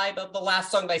the vibe of the last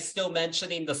song by still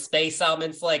mentioning the space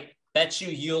elements, like bet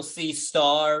you'll see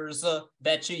stars,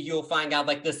 bet you'll find out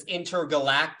like this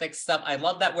intergalactic stuff. I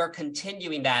love that we're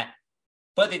continuing that,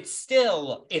 but it's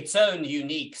still its own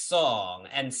unique song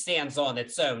and stands on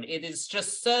its own. It is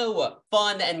just so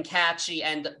fun and catchy,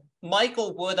 and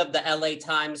Michael Wood of the LA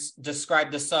Times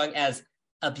described the song as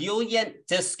ebullient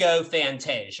disco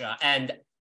fantasia, and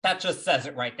that just says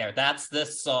it right there. That's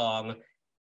this song.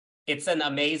 It's an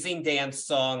amazing dance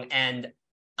song, and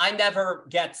I never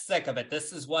get sick of it.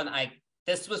 This was one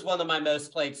of my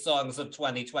most played songs of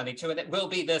 2022, and it will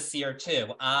be this year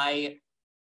too. I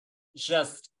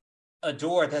just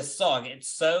adore this song. It's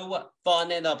so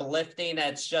fun and uplifting.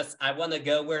 It's just, I want to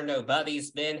go where nobody's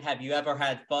been. Have you ever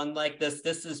had fun like this?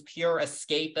 This is pure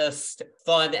escapist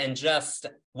fun and just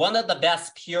one of the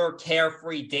best pure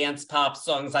carefree dance pop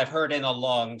songs I've heard in a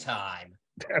long time.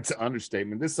 That's an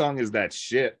understatement. This song is that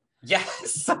shit.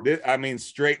 Yes. I mean,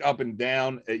 straight up and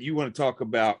down. You want to talk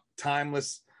about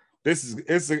timeless?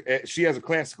 She has a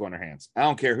classic on her hands. I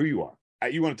don't care who you are.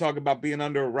 You want to talk about being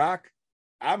under a rock?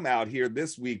 I'm out here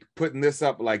this week putting this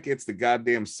up like it's the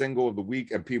goddamn single of the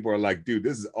week, and people are like, dude,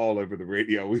 this is all over the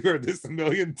radio. We've heard this a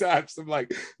million times. I'm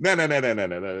like, no.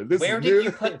 Where did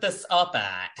you put this up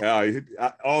at?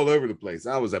 All over the place.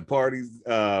 I was at parties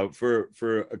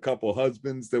for a couple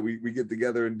husbands that we get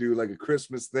together and do like a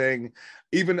Christmas thing.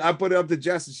 Even I put it up to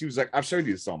Jess, and she was like, I've showed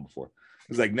you this song before. I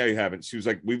was like, no, you haven't. She was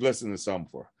like, we've listened to this song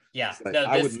before. Yeah, like,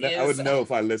 I would know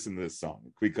if I listened to this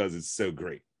song because it's so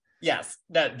great. Yes,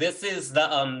 this is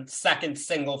the second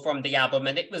single from the album,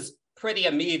 and it was pretty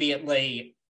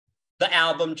immediately the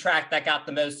album track that got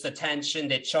the most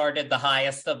attention. It charted the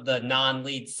highest of the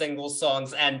non-lead single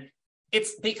songs, and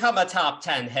it's become a top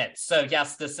 10 hit. So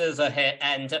yes, this is a hit,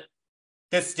 and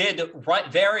this did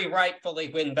very rightfully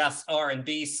win Best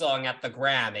R&B Song at the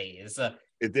Grammys.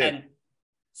 It did. And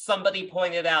somebody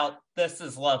pointed out, this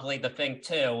is lovely to think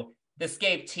too, this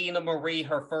gave Tina Marie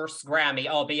her first Grammy,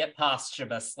 albeit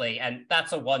posthumously, and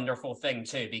that's a wonderful thing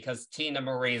too, because Tina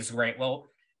Marie is great. We'll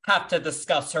have to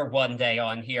discuss her one day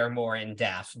on here more in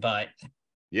depth, but...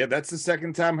 Yeah, that's the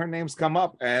second time her name's come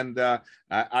up, and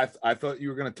I thought you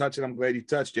were going to touch it. I'm glad you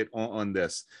touched it on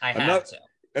this. I had to.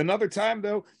 Another time,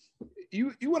 though,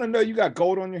 you want to know you got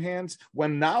gold on your hands?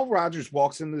 When Nile Rodgers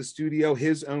walks into the studio,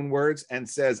 his own words, and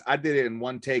says, I did it in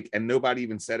one take, and nobody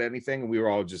even said anything, and we were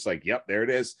all just like, yep, there it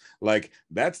is. Like,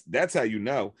 that's how you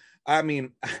know. I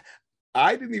mean,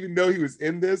 I didn't even know he was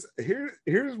in this.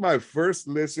 Here's my first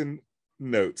listen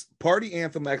notes. Party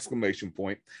anthem, !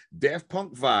 Daft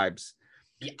Punk vibes.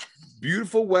 Yeah.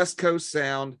 Beautiful West Coast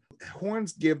sound.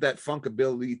 Horns give that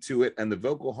funkability to it, and the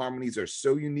vocal harmonies are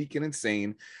so unique and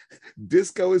insane.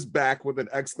 Disco is back with an !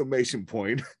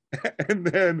 And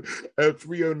then at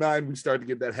 3:09, we start to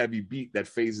get that heavy beat that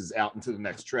phases out into the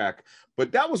next track.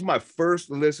 But that was my first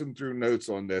listen through notes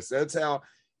on this. That's how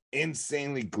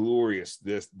insanely glorious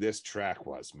this track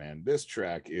was, man. This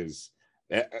track is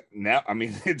now, I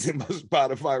mean, it's in my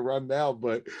Spotify run now,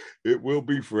 but it will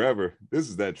be forever. This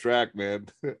is that track, man.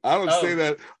 I don't say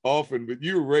that often, but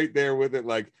you're right there with it,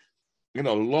 like, in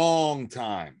a long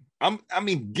time. I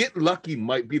mean, Get Lucky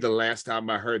might be the last time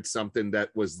I heard something that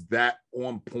was that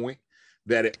on point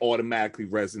that it automatically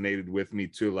resonated with me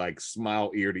to like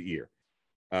smile ear to ear.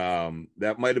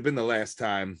 That might have been the last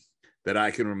time that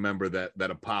I can remember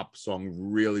that a pop song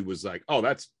really was like, oh,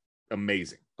 that's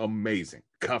amazing.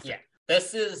 Cuff it. Yeah.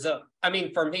 This is, I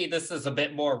mean, for me, this is a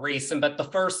bit more recent, but the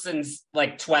first since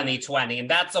like 2020, and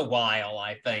that's a while,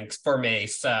 I think, for me.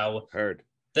 So heard.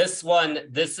 This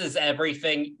is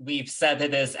everything we've said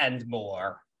it is and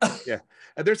more. Yeah.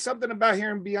 And there's something about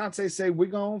hearing Beyonce say, we're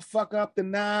going to fuck up the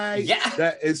night. Yeah.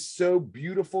 That is so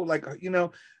beautiful. Like, you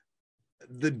know,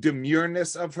 the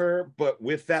demureness of her, but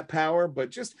with that power, but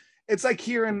just, it's like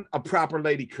hearing a proper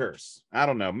lady curse. I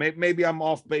don't know. Maybe I'm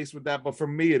off base with that, but for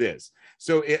me, it is.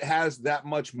 So it has that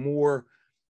much more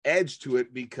edge to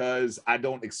it because I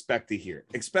don't expect to hear it,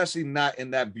 especially not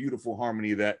in that beautiful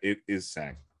harmony that it is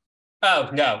sang.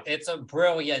 Oh, no, it's a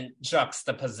brilliant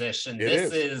juxtaposition.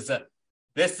 This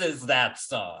is that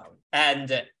song.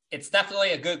 And it's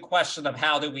definitely a good question of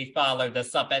how do we follow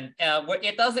this up. And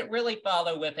it doesn't really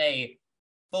follow with a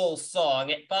full song.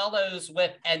 It follows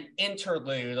with an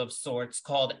interlude of sorts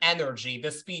called Energy.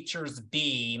 This features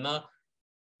Beam.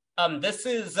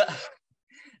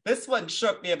 This one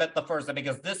shook me a bit the first time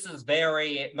because this is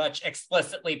very much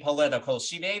explicitly political.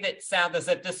 She made it sound as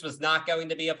if this was not going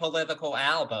to be a political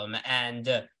album.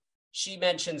 And she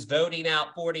mentions voting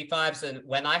out 45s. And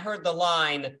when I heard the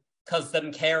line, because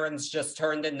them Karens just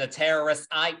turned into terrorists,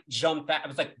 I jumped back. I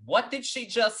was like, what did she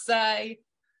just say?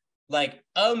 Like,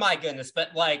 oh my goodness. But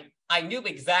like, I knew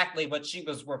exactly what she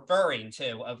was referring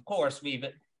to. Of course, we've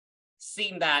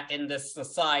seen that in this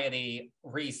society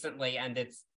recently, and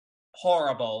it's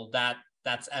horrible that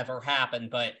that's ever happened.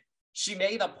 But she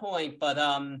made a point. But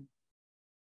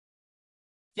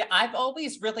yeah, I've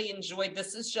always really enjoyed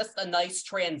this. Is just a nice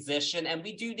transition, and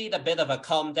we do need a bit of a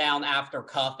calm down after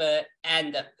Cuff It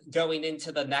and going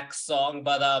into the next song.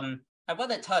 But I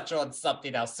want to touch on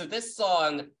something else. So this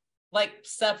song, like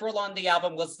several on the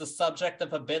album, was the subject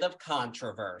of a bit of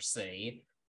controversy.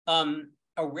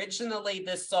 Originally,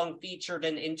 this song featured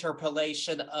an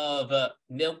interpolation of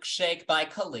Milkshake by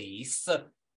Khalees.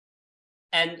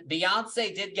 And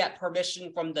Beyonce did get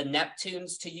permission from the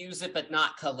Neptunes to use it, but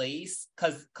not Khalees,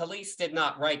 because Khalees did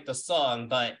not write the song,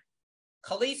 but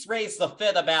Khalees raised a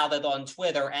fit about it on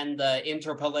Twitter, and the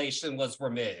interpolation was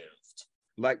removed.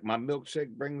 Like my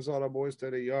milkshake brings all the boys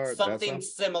to the yard. Something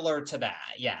similar to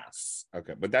that, yes.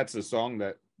 Okay, but that's the song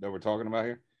that we're talking about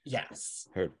here? Yes.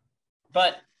 Heard.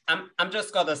 But I'm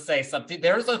just gonna say something.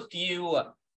 There's a few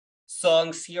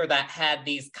songs here that had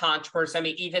these controversies. I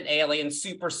mean, even Alien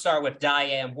Superstar with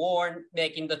Diane Warren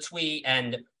making the tweet,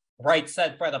 and Right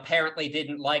Said Fred apparently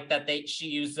didn't like that she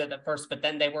used it at first, but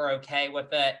then they were okay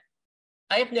with it.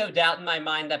 I have no doubt in my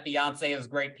mind that Beyonce has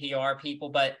great PR people,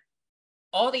 but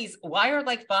all these, why are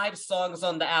like 5 songs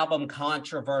on the album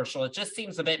controversial? It just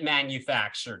seems a bit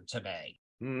manufactured to me.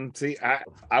 See,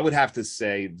 I would have to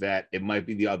say that it might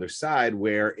be the other side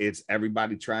where it's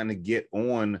everybody trying to get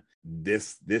on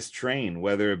this train,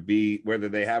 whether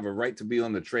they have a right to be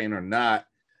on the train or not,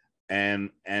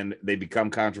 and they become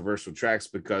controversial tracks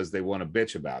because they want to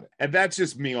bitch about it. And that's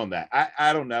just me on that.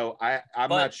 I don't know. I'm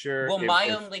not sure. Well, my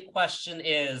only question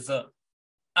is,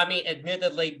 I mean,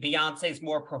 admittedly, Beyonce's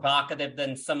more provocative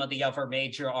than some of the other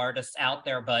major artists out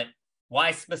there, but why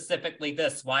specifically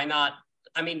this? Why not?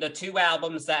 I mean, the 2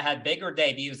 albums that had bigger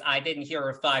debuts, I didn't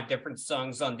hear 5 different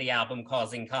songs on the album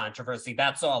causing controversy.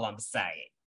 That's all I'm saying.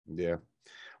 Yeah.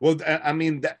 Well, I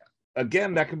mean,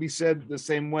 that could be said the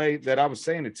same way that I was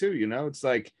saying it too. You know, it's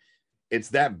like, it's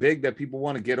that big that people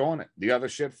want to get on it. The other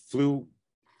shit flew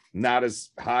not as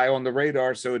high on the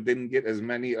radar, so it didn't get as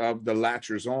many of the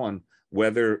latchers on,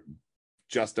 whether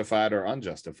justified or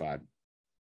unjustified.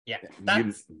 Yeah.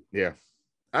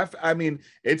 I mean,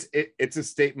 it's a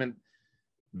statement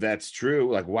that's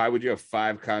true. Like, why would you have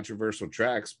 5 controversial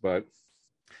tracks? But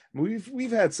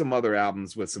we've had some other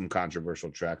albums with some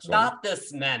controversial tracks. Not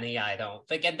this many, I don't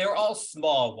think, and they're all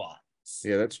small ones.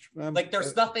 Yeah, that's true. Like,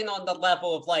 there's nothing on the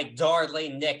level of like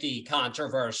Darling Nikki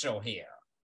controversial here.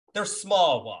 They're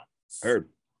small ones. Heard.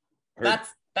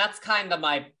 That's kind of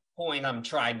my point I'm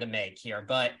trying to make here.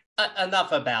 But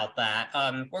enough about that.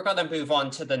 We're gonna move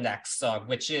on to the next song,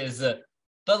 which is the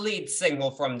lead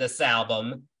single from this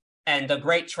album. And a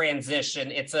great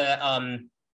transition. It's a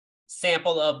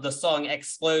sample of the song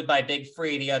Explode by Big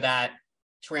Freedia that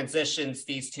transitions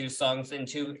these two songs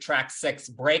into track 6,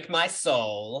 Break My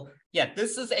Soul. Yeah,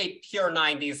 this is a pure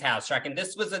 90s house track, and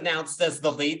this was announced as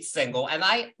the lead single, and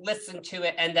I listened to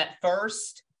it, and at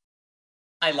first,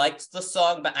 I liked the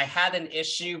song, but I had an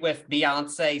issue with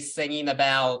Beyonce singing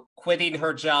about quitting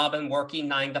her job and working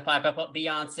 9 to 5. I thought,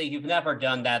 Beyonce, you've never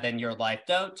done that in your life.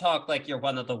 Don't talk like you're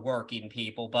one of the working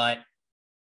people. But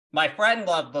my friend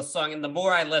loved the song, and the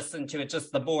more I listened to it,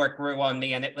 just the more it grew on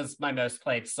me, and it was my most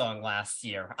played song last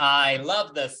year. I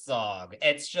love this song.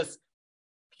 It's just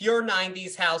pure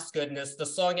 90s house goodness. The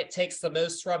song it takes the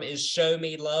most from is Show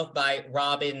Me Love by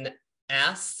Robin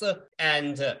S.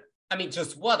 And I mean,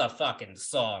 just what a fucking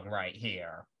song right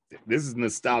here. This is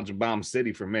nostalgia bomb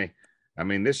city for me. I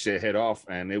mean, this shit hit off,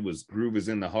 and it was Groove is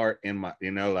in the Heart in my,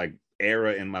 like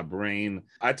era in my brain.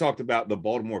 I talked about the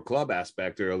Baltimore club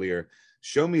aspect earlier.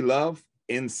 Show Me Love,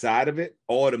 inside of it,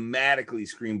 automatically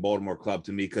screamed Baltimore club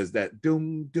to me, because that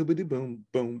doom, doobity boom,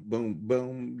 boom, boom,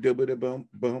 boom, doobity boom,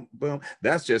 boom, boom.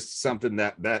 That's just something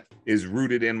that is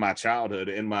rooted in my childhood,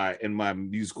 in my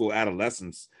musical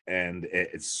adolescence, and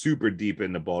it's super deep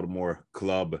in the Baltimore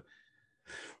club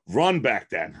run back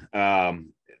then.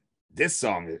 This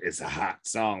song is a hot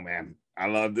song, man. I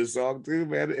love this song too,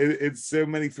 man. It's so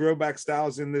many throwback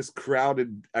styles in this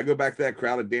crowded. I go back to that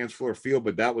crowded dance floor feel,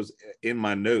 but that was in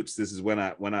my notes. This is when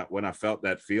I felt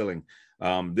that feeling.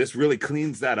 This really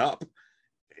cleans that up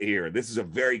here. This is a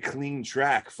very clean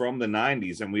track from the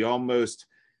 90s, and we almost,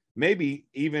 maybe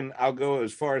even, I'll go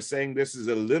as far as saying this is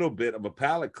a little bit of a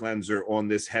palate cleanser on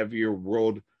this heavier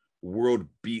world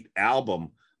beat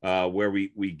album. Where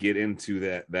we get into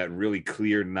that really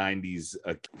clear 90s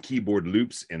keyboard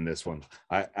loops in this one.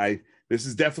 This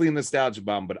is definitely a nostalgia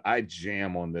bomb, but I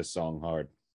jam on this song hard.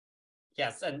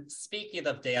 Yes, and speaking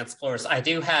of dance floors, I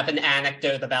do have an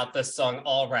anecdote about this song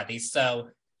already. So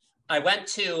I went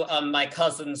to my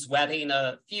cousin's wedding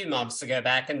a few months ago,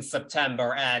 back in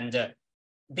September, and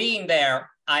being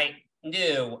there, I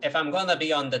knew if I'm going to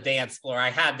be on the dance floor, I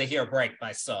had to hear Break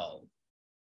My Soul.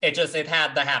 It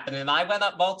had to happen. And I went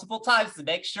up multiple times to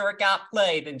make sure it got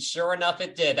played. And sure enough,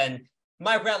 it did. And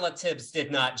my relatives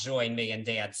did not join me in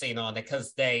dancing on it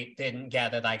because they didn't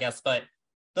get it, I guess. But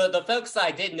the folks I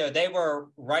did know, they were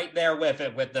right there with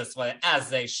it with this one,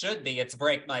 as they should be. It's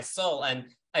Break My Soul. And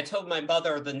I told my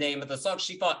mother the name of the song.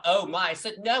 She thought, oh my. I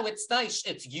said, no, it's nice.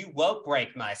 It's You Won't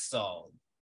Break My Soul.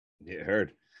 Yeah,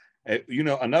 heard.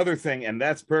 Another thing, and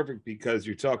that's perfect because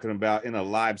you're talking about in a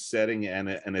live setting and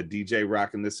a DJ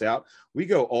rocking this out. We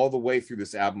go all the way through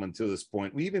this album until this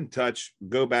point. We even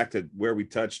go back to where we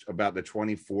touched about the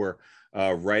 24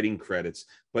 writing credits.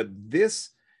 But this,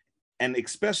 and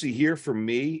especially here for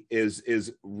me,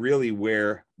 is really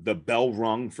where the bell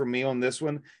rung for me on this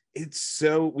one.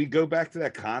 We go back to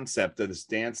that concept of this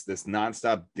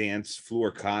nonstop dance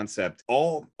floor concept.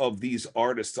 All of these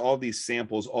artists, all these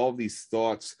samples, all these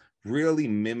thoughts really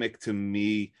mimic to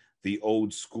me the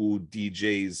old school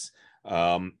DJ's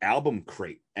album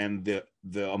crate and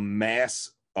the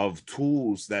mass of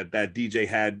tools that DJ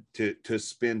had to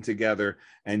spin together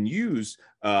and use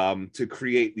to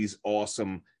create these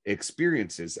awesome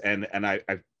experiences. And I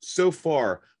so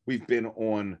far we've been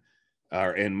on,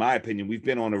 or in my opinion, we've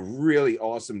been on a really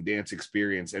awesome dance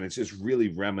experience, and it's just really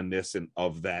reminiscent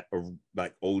of that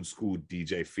like old school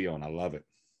DJ feel, and I love it.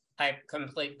 I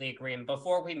completely agree. And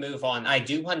before we move on, I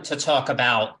do want to talk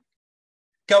about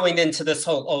going into this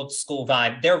whole old school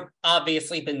vibe. There have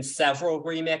obviously been several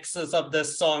remixes of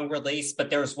this song released, but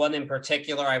there's one in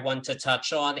particular I want to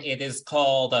touch on. It is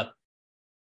called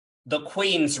the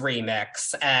Queen's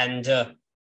Remix. And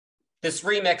this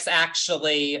remix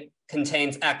actually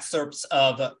contains excerpts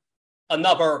of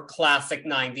another classic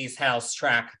 90s house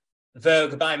track,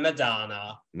 Vogue by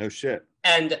Madonna. No shit.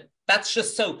 And that's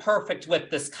just so perfect with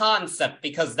this concept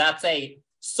because that's a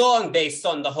song based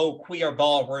on the whole queer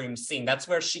ballroom scene. That's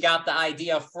where she got the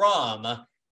idea from.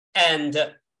 And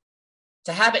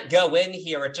to have it go in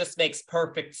here, it just makes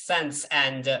perfect sense.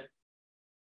 And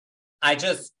I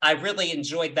really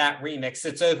enjoyed that remix.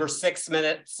 It's over 6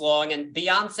 minutes long, and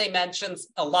Beyonce mentions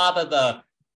a lot of the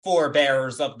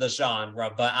forebearers of the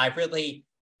genre, but I really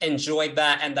enjoyed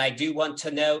that. And I do want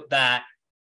to note that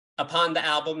upon the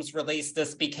album's release,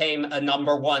 this became a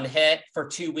 #1 hit for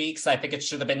 2 weeks. I think it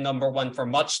should have been #1 for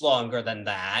much longer than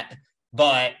that,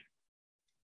 but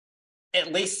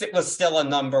at least it was still a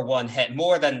 #1 hit,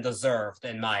 more than deserved,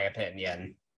 in my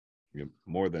opinion. Yeah,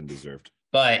 more than deserved.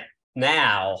 But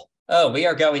now, we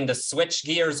are going to switch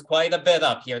gears quite a bit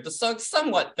up here. The song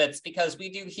somewhat fits because we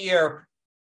do hear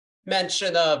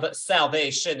mention of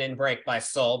salvation in Break My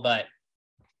Soul, but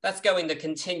that's going to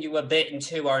continue a bit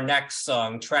into our next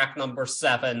song, track number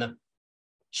 7,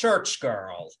 Church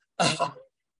Girl.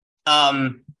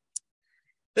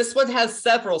 This one has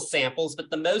several samples, but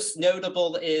the most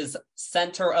notable is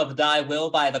Center of Thy Will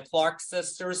by the Clark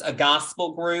Sisters, a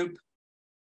gospel group.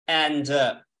 And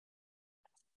I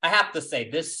have to say,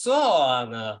 this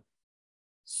song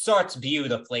starts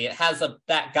beautifully. It has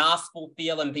that gospel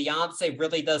feel, and Beyonce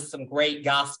really does some great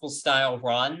gospel-style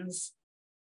runs.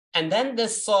 And then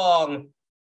this song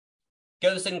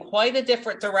goes in quite a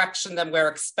different direction than we're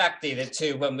expecting it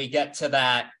to when we get to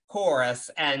that chorus,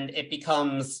 and it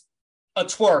becomes a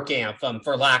twerk anthem,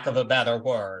 for lack of a better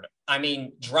word. I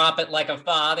mean, drop it like a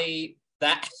thotty.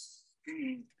 That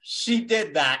she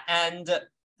did that. And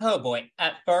oh boy,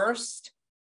 at first,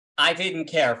 I didn't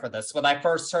care for this. When I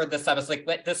first heard this, I was like,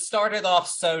 this started off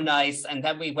so nice, and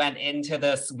then we went into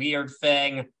this weird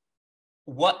thing.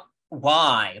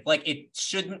 Why? Like, it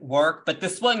shouldn't work, but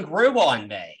this one grew on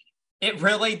me. It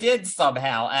really did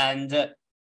somehow, and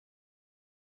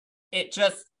it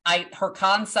just, her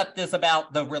concept is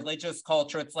about the religious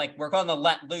culture. It's like, we're going to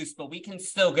let loose, but we can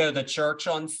still go to church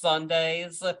on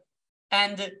Sundays.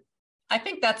 And I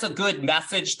think that's a good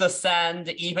message to send,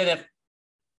 even if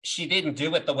she didn't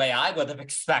do it the way I would have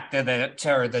expected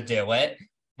her to do it.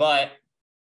 But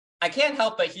I can't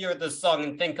help but hear this song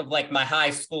and think of like my high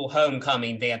school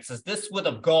homecoming dances. This would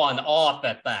have gone off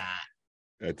at that.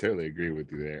 I totally agree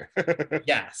with you there.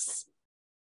 Yes.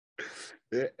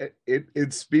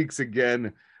 It speaks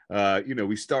again.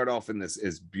 We start off in this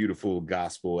as beautiful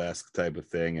gospel-esque type of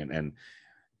thing, and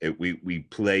we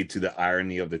play to the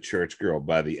irony of the church girl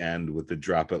by the end with the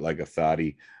drop it like a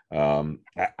thotty.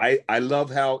 I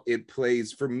love how it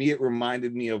plays. For me, it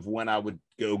reminded me of when I would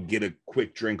go get a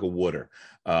quick drink of water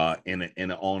in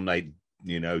an all-night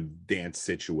dance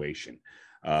situation,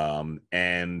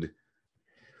 and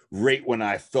right when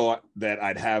I thought that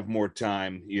I'd have more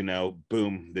time,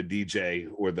 boom, the DJ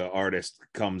or the artist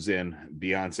comes in,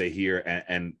 Beyonce here,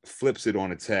 and flips it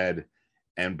on its head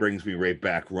and brings me right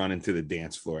back running to the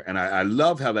dance floor. And I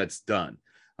love how that's done.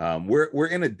 We're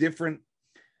in a different,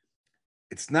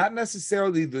 it's not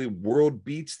necessarily the world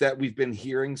beats that we've been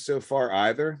hearing so far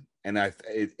either. And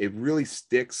it really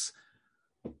sticks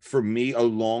for me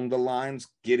along the lines,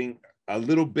 getting a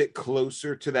little bit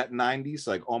closer to that 90s,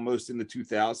 like almost in the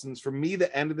 2000s. For me,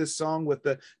 the end of this song with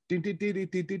the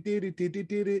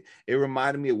it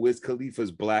reminded me of Wiz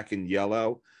Khalifa's Black and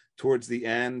Yellow towards the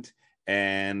end.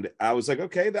 And I was like,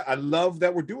 okay, I love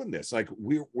that we're doing this. Like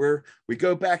we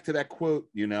go back to that quote,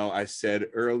 I said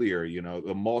earlier,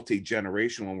 the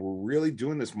multi-generational, and we're really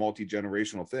doing this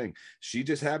multi-generational thing. She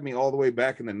just had me all the way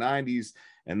back in the 90s.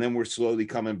 And then we're slowly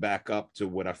coming back up to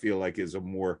what I feel like is a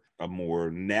more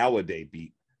nowadays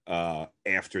beat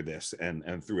after this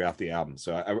and throughout the album.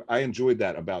 So I enjoyed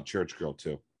that about Church Girl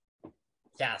too.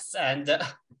 Yes, and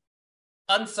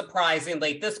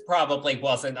unsurprisingly, this probably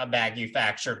wasn't a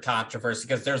manufactured controversy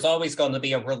because there's always going to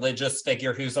be a religious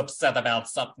figure who's upset about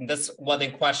something. This one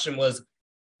in question was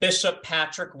Bishop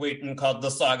Patrick Wooten, called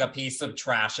the song a piece of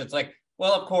trash. It's like,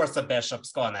 well, of course a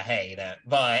bishop's going to hate it,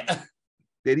 but...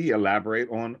 Did he elaborate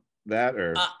on that,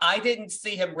 or I didn't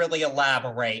see him really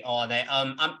elaborate on it.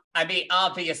 I mean,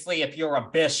 obviously, if you're a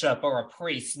bishop or a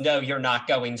priest, no, you're not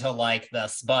going to like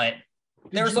this. But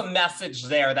there's a message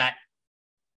there that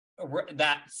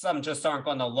some just aren't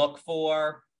going to look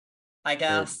for. I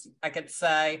guess I could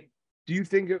say. Do you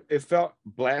think it felt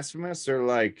blasphemous or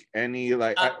like any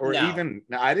like or no. Even?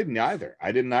 No, I didn't either.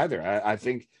 I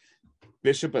think,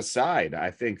 Bishop aside, I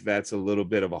think that's a little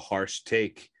bit of a harsh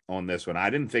take on this one. I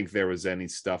didn't think there was any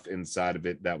stuff inside of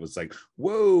it that was like,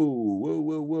 whoa.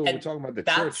 We're talking about the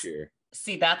church here.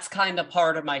 See, that's kind of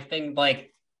part of my thing.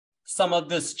 Like, some of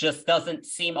this just doesn't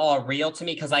seem all real to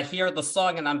me because I hear the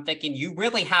song and I'm thinking, you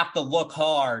really have to look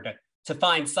hard to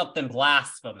find something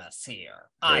blasphemous here,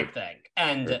 right. I think.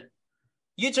 And right.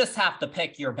 You just have to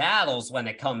pick your battles when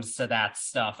it comes to that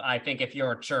stuff. I think if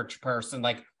you're a church person,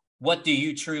 like, what do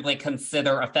you truly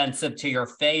consider offensive to your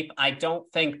faith? I don't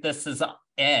think this is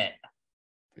it.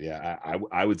 Yeah,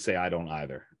 I would say I don't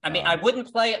either. I mean, I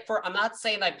wouldn't play it for, I'm not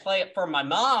saying I play it for my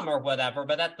mom or whatever,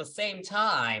 but at the same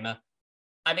time,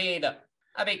 I mean,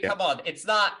 yeah. Come on, it's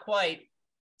not quite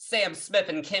Sam Smith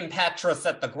and Kim Petras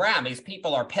at the Grammys.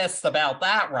 People are pissed about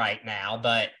that right now,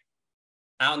 but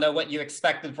I don't know what you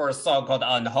expected for a song called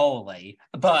Unholy.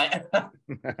 But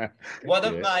one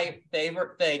of my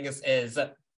favorite things is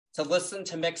to listen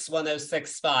to Mix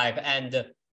 106.5, and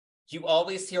you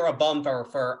always hear a bumper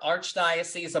for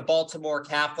Archdiocese of Baltimore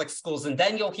Catholic Schools, and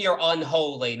then you'll hear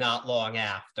Unholy not long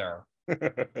after.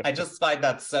 I just find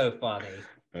that so funny.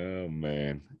 Oh,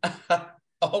 man.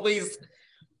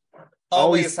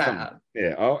 always have.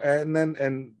 Yeah. Oh,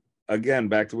 and again,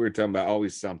 back to what we were talking about,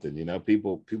 always something,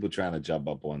 people trying to jump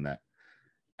up on that.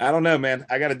 I don't know, man.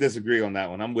 I got to disagree on that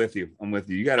one. I'm with you.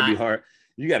 You got to be hard.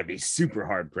 You got to be super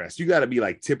hard pressed. You got to be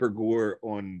like Tipper Gore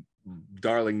on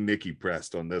Darling Nikki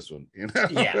pressed on this one,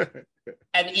 Yeah.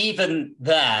 And even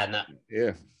then,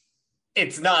 yeah,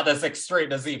 it's not as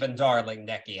extreme as even Darling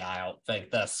Nikki, I don't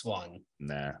think, this one.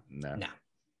 No.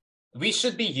 We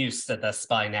should be used to this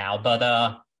by now, but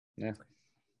yeah.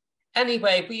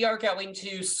 Anyway, we are going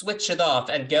to switch it off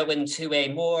and go into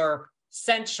a more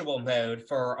sensual mode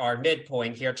for our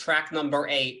midpoint here. Track number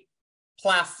 8,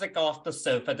 Plastic Off the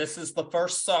Sofa. This is the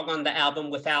first song on the album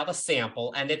without a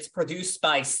sample, and it's produced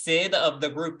by Sid of the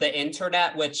group The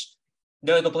Internet, which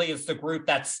notably is the group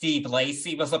that Steve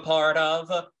Lacy was a part of.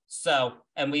 So,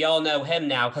 and we all know him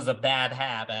now because of Bad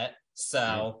Habit.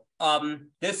 So,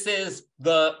 this is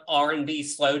the R&B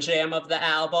slow jam of the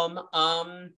album.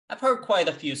 I've heard quite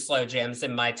a few slow jams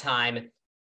in my time.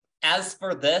 As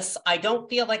for this, I don't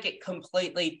feel like it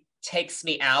completely takes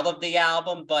me out of the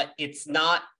album, but it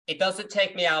doesn't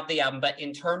take me out of the album, but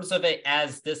in terms of it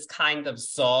as this kind of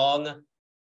song,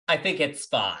 I think it's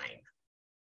fine.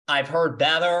 I've heard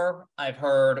better, I've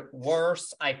heard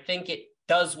worse. I think it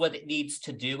does what it needs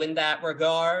to do in that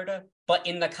regard. But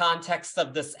in the context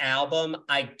of this album,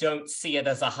 I don't see it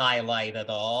as a highlight at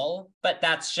all. But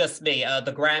that's just me.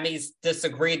 The Grammys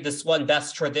disagreed. This won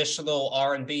Best Traditional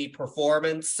R&B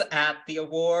Performance at the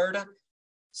award.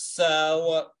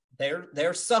 So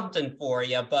there's something for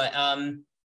you. But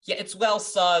yeah, it's well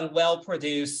sung, well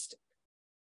produced.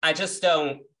 I just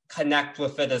don't connect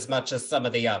with it as much as some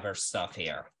of the other stuff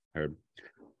here. Heard.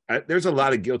 There's a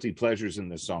lot of guilty pleasures in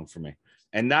this song for me,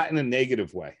 and not in a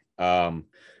negative way.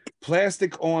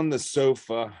 Plastic on the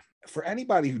Sofa, for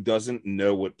anybody who doesn't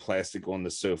know what Plastic on the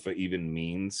Sofa even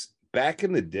means, back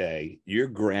in the day, your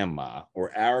grandma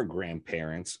or our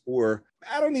grandparents, or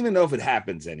I don't even know if it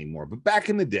happens anymore, but back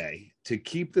in the day, to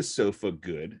keep the sofa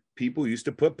good, people used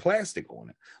to put plastic on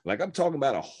it. Like I'm talking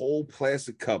about a whole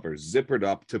plastic cover zippered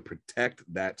up to protect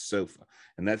that sofa.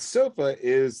 And that sofa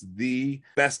is the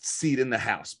best seat in the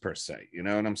house per se. You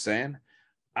know what I'm saying?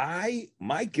 My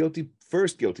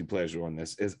first guilty pleasure on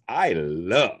this is I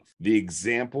love the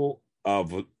example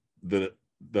of the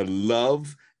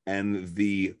love and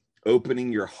the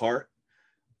opening your heart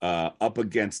up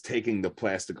against taking the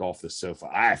plastic off the sofa.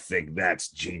 I think that's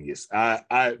genius.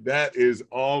 That is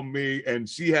all me. And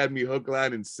she had me hook,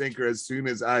 line, and sinker as soon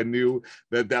as I knew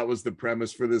that was the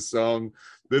premise for this song.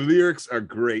 The lyrics are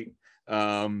great.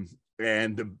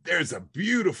 And there's a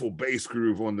beautiful bass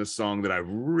groove on this song that I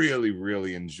really,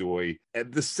 really enjoy.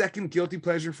 And the second guilty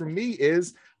pleasure for me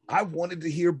is I wanted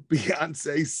to hear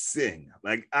Beyoncé sing.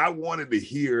 Like I wanted to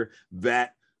hear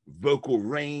that vocal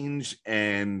range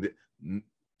and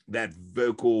that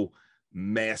vocal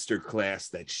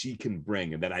masterclass that she can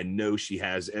bring and that I know she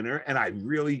has in her. And I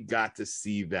really got to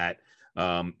see that,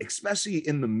 especially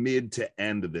in the mid to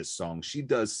end of this song. She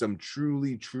does some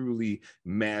truly, truly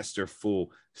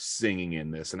masterful singing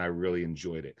in this, and I really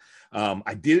enjoyed it.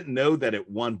 I didn't know that it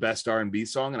won Best R&B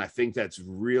Song, and I think that's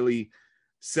really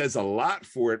says a lot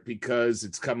for it because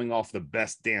it's coming off the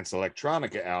Best Dance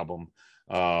Electronica album.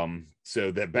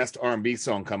 So the Best R&B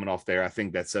Song coming off there, I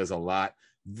think that says a lot.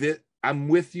 I'm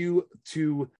with you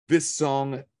to this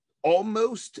song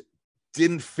almost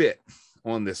didn't fit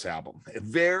on this album.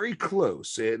 Very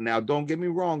close. Now, don't get me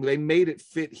wrong, they made it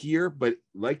fit here, but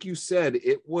like you said,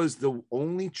 it was the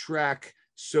only track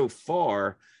so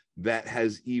far that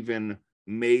has even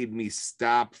made me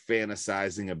stop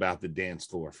fantasizing about the dance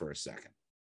floor for a second.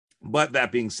 But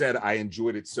that being said, I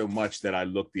enjoyed it so much that I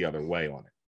looked the other way on it.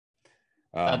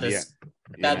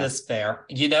 That is fair.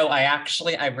 You know,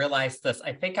 I realized this.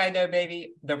 I think I know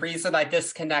maybe the reason I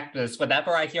disconnect is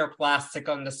whenever I hear Plastic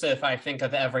on the Sofa, I think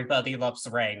of Everybody Loves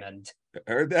Raymond.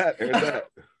 Heard that.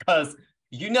 Because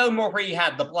you know Marie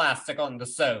had the plastic on the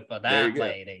sofa, that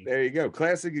lady. There you go.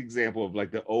 Classic example of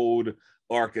like the old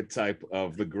archetype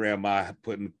of the grandma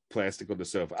putting plastic on the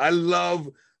sofa. I love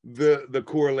the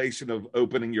correlation of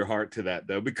opening your heart to that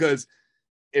though, because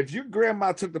if your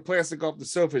grandma took the plastic off the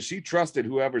sofa, she trusted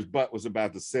whoever's butt was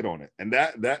about to sit on it. And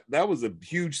that was a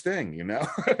huge thing, you know?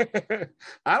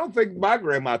 I don't think my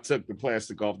grandma took the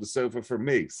plastic off the sofa for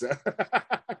me. So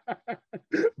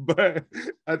but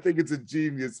I think it's a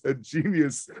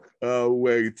genius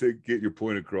way to get your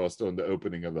point across on the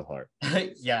opening of the heart.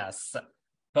 Yes.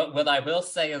 But what I will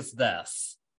say is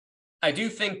this. I do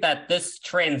think that this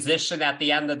transition at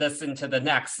the end of this into the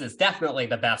next is definitely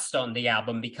the best on the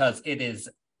album because it is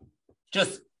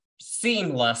just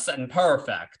seamless and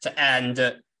perfect.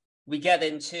 And we get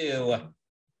into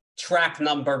track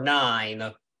number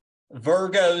 9,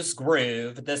 Virgo's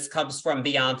Groove. This comes from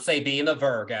Beyonce being a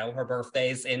Virgo. Her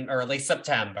birthday's in early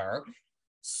September.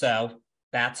 So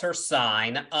that's her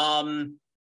sign.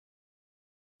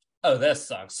 Oh, this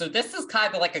song. So this is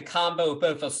kind of like a combo of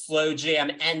both a slow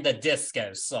jam and a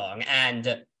disco song,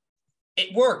 and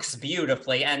it works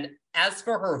beautifully. And as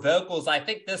for her vocals, I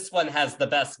think this one has the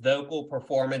best vocal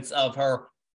performance of her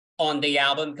on the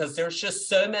album, because there's just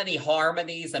so many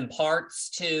harmonies and parts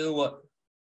to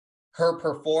her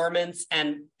performance,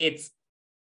 and it's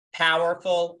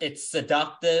powerful, it's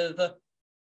seductive,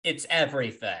 it's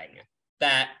everything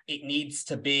that it needs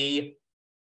to be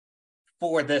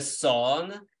for this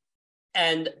song.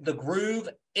 And the groove,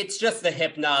 it's just a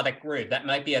hypnotic groove. That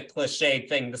might be a cliche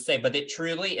thing to say, but it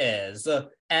truly is.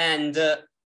 And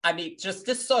I mean, just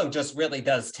this song just really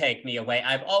does take me away.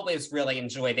 I've always really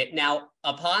enjoyed it. Now,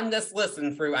 upon this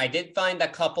listen through, I did find a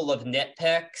couple of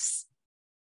nitpicks,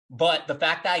 but the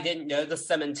fact that I didn't notice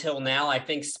them until now, I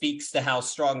think speaks to how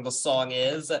strong the song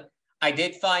is. I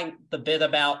did find the bit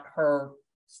about her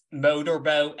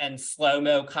motorboat and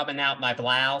slow-mo coming out my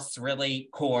blouse really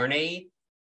corny.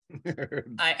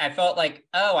 I felt like,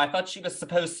 oh, I thought she was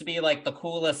supposed to be like the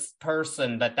coolest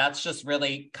person, but that's just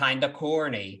really kind of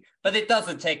corny. But it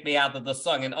doesn't take me out of the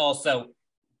song. And also,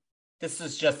 this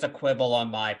is just a quibble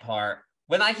on my part.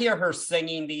 When I hear her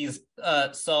singing these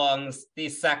songs,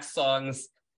 these sex songs,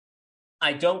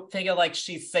 I don't feel like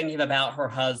she's singing about her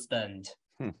husband.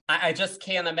 I just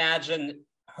can't imagine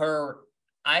her.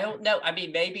 I don't know. I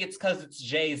mean, maybe it's because it's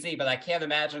Jay-Z, but I can't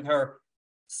imagine her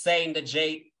saying to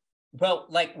Jay, well,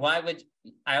 like, why would,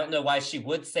 I don't know why she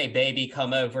would say, baby,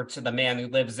 come over to the man who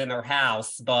lives in her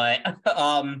house, but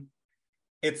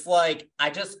it's like, I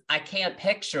can't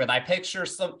picture it. I picture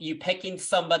you picking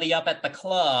somebody up at the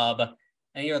club,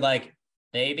 and you're like,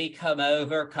 baby, come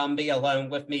over, come be alone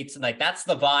with me tonight. That's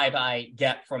the vibe I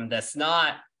get from this.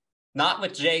 Not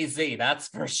with Jay-Z, that's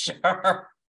for sure.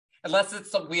 Unless it's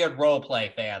some weird role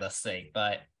play fantasy,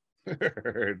 but...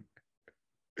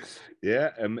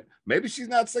 Yeah, and maybe she's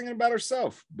not singing about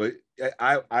herself, but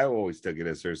I always took it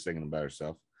as her singing about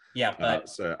herself. Yeah, but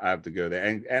so I have to go there,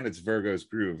 and it's Virgo's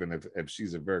groove, and if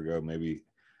she's a Virgo,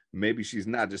 maybe she's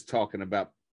not just talking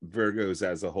about Virgos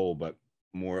as a whole, but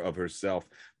more of herself.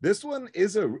 This one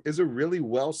is a really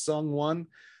well sung one,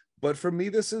 but for me,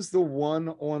 this is the one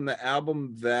on the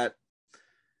album that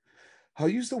I'll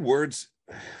use the words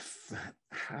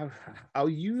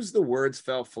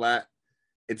fell flat.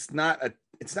 It's not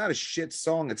a shit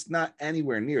song. It's not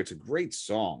anywhere near. It's a great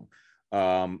song.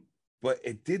 But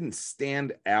it didn't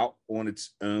stand out on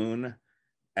its own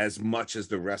as much as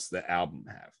the rest of the album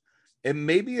have. And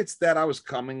maybe it's that I was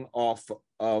coming off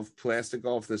of Plastic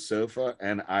Off the Sofa,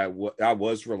 and I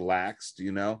was relaxed,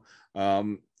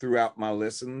 throughout my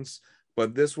listens.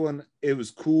 But this one, it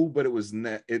was cool, but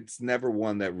it's never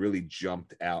one that really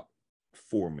jumped out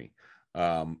for me.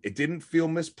 It didn't feel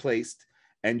misplaced.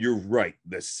 And you're right.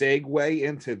 The segue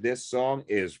into this song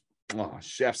is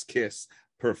chef's kiss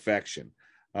perfection.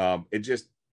 It just,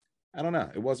 I don't know.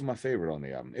 It wasn't my favorite on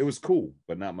the album. It was cool,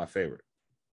 but not my favorite.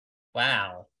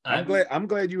 Wow. I'm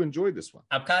glad you enjoyed this one.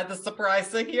 I'm kind of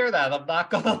surprised to hear that. I'm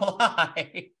not going to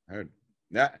lie.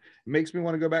 That makes me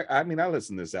want to go back. I mean, I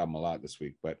listened to this album a lot this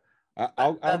week, but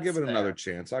I'll give it another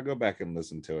chance. I'll go back and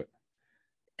listen to it.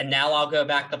 And now I'll go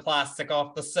back to Plastic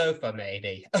Off the Sofa,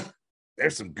 maybe.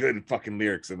 There's some good fucking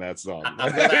lyrics in that song. I'm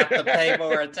gonna have to pay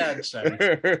more attention.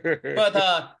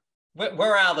 But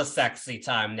we're out of sexy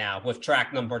time now with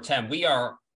track number 10.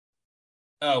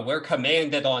 We're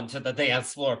commanded onto the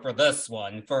dance floor for this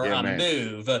one, for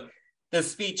Move.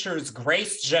 This features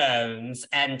Grace Jones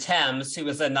and Thames, who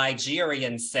is a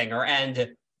Nigerian singer.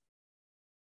 And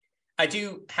I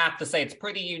do have to say, it's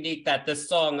pretty unique that this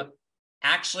song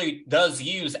actually does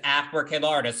use African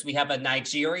artists. We have a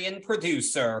Nigerian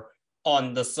producer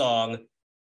on the song,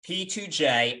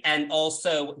 P2J, and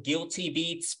also Guilty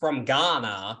Beats from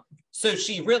Ghana. So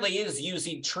she really is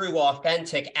using true,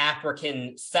 authentic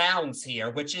African sounds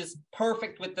here, which is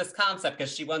perfect with this concept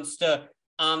because she wants to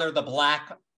honor the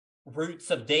Black roots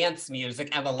of dance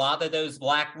music, and a lot of those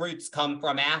Black roots come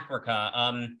from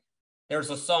Africa.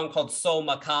 There's a song called Soul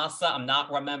Makasa. I'm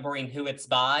not remembering who it's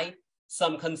by.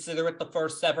 Some consider it the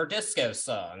first ever disco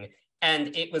song.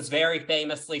 And it was very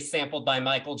famously sampled by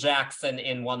Michael Jackson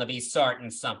in Wanna Be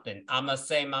Startin' Something. I'ma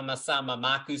say Mama Sama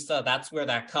Makusa, that's where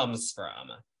that comes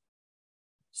from.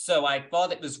 So I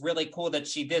thought it was really cool that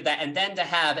she did that. And then to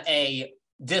have a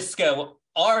disco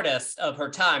artist of her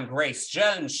time, Grace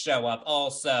Jones, show up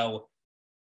also,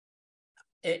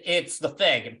 it's the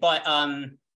thing. But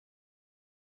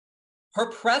her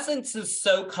presence is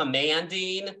so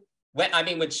commanding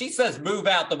when she says move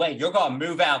out the way, you're going to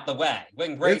move out the way.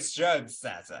 When Grace Jones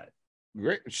says it.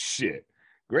 Great shit.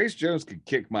 Grace Jones could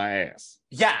kick my ass.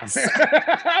 Yes.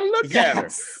 Look at her.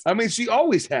 I mean, she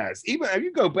always has. Even if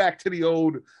you go back to the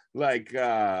old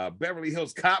Beverly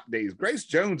Hills Cop days, Grace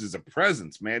Jones is a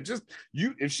presence, man. Just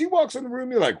if she walks in the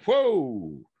room, you're like,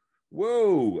 whoa.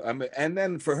 I mean, and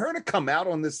then for her to come out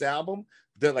on this album,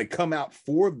 come out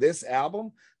for this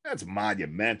album, that's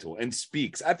monumental and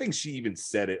speaks. I think she even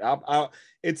said it.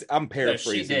 I'm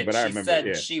paraphrasing, but I remember. She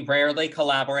said she rarely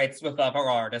collaborates with other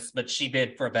artists, but she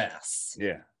did for this.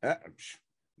 Yeah,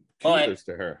 kudos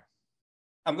to her.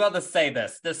 I'm going to say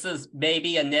this. This is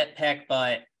maybe a nitpick,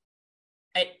 but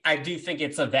I do think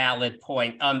it's a valid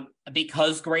point.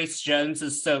 Because Grace Jones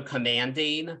is so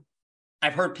commanding,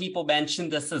 I've heard people mention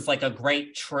this as like a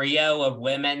great trio of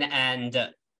women,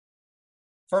 and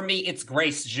for me, it's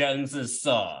Grace Jones's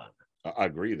song. I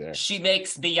agree there. She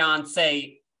makes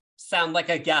Beyonce sound like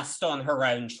a guest on her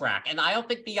own track. And I don't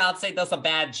think Beyonce does a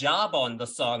bad job on the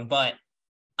song, but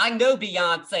I know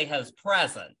Beyonce has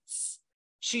presence.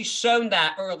 She's shown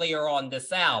that earlier on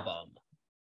this album,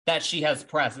 that she has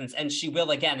presence, and she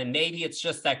will again. And maybe it's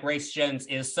just that Grace Jones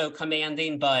is so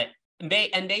commanding, but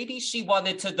maybe she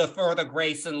wanted to defer to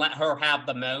Grace and let her have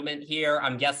the moment here.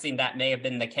 I'm guessing that may have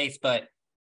been the case, but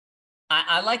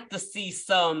I like to see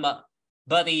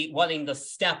somebody wanting to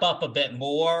step up a bit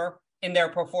more in their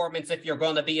performance if you're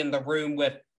going to be in the room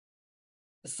with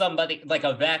somebody like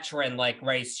a veteran like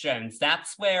Grace Jones.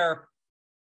 That's where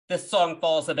this song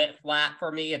falls a bit flat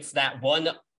for me. It's that one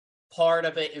part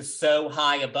of it is so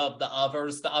high above the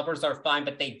others. The others are fine,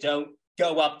 but they don't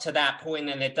go up to that point,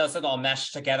 and it doesn't all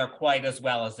mesh together quite as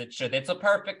well as it should. It's a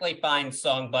perfectly fine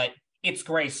song, but it's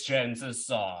Grace Jones's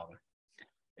song.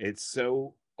 It's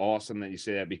so awesome that you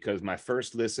say that, because my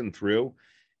first listen through,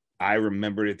 I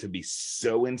remembered it to be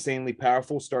so insanely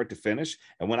powerful start to finish.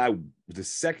 And the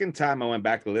second time I went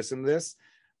back to listen to this,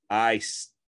 I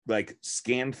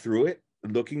scanned through it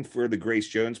looking for the Grace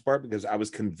Jones part, because I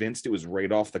was convinced it was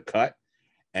right off the cut.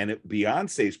 And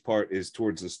Beyonce's part is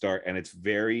towards the start, and it's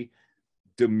very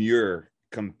demure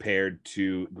compared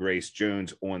to Grace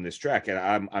Jones on this track.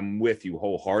 And I'm with you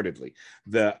wholeheartedly.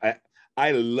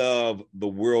 I love the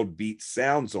world beat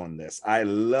sounds on this. I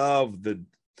love the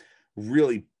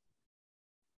really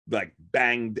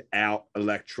banged out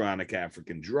electronic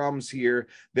African drums here.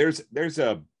 There's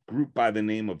a group by the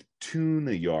name of Tune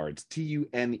Yards, Tune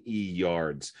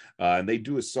Yards, and they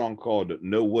do a song called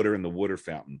No Water in the Water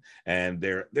Fountain, and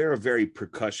they're a very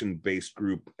percussion based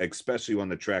group, especially on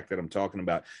the track that I'm talking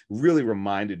about. Really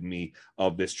reminded me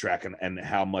of this track and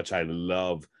how much I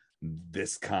love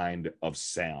this kind of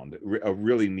sound. A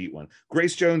really neat one.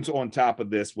 Grace Jones on top of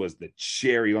this was the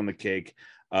cherry on the cake.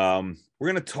 We're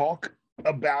going to talk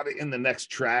about it in the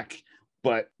next track,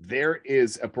 but there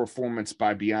is a performance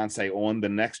by Beyonce on the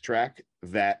next track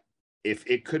that if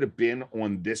it could have been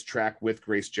on this track with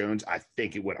Grace Jones, I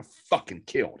think it would have fucking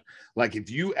killed. Like, if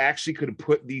you actually could have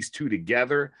put these two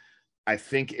together, I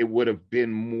think it would have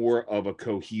been more of a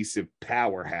cohesive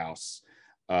powerhouse.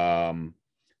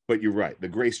 But you're right. The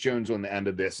Grace Jones on the end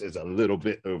of this is a little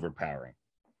bit overpowering.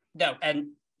 No,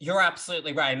 and you're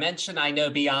absolutely right. I mentioned I know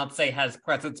Beyonce has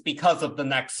presence because of the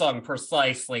next song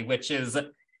precisely, which is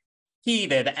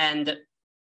Heated. And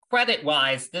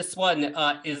credit-wise, this one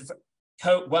is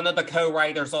one of the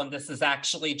co-writers on this is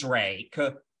actually Drake.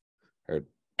 Heard.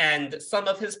 And some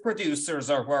of his producers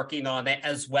are working on it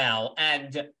as well.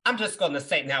 And I'm just going to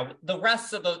say now, the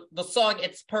rest of the song,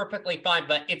 it's perfectly fine,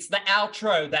 but it's the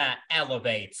outro that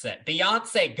elevates it.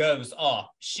 Beyonce goes off.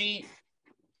 She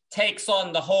takes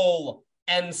on the whole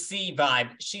MC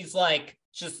vibe. She's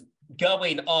just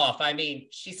going off. I mean,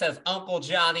 she says, Uncle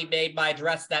Johnny made my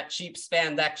dress that cheap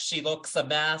spandex. She looks a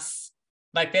mess.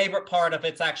 My favorite part of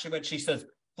it's actually when she says,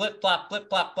 flip, flop,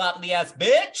 the ass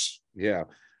bitch. Yeah.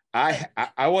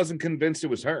 I wasn't convinced it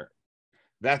was her.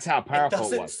 That's how powerful it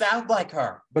was. It doesn't sound like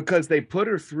her. Because they put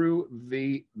her through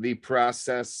the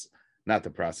process, not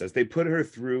the process. They put her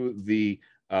through the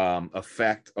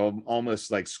effect of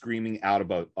almost like screaming out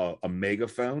of a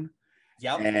megaphone.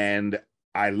 Yep. And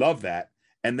I love that.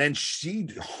 And then she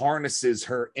harnesses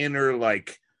her inner,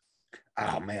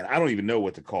 oh man, I don't even know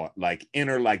what to call it.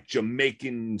 Inner,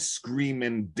 Jamaican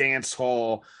screaming dance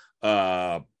hall,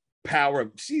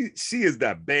 power. She is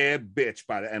that bad bitch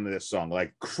by the end of this song,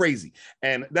 crazy.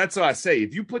 And that's what I say,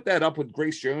 if you put that up with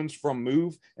Grace Jones from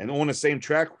Move and on the same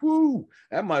track, whoo,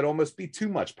 that might almost be too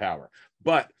much power.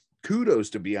 But kudos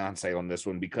to Beyonce on this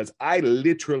one, because I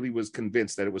literally was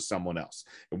convinced that it was someone else.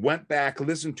 I went back,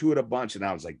 listened to it a bunch, and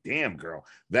I was like, damn, girl,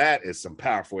 that is some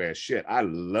powerful ass shit. I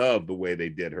love the way they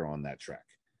did her on that track.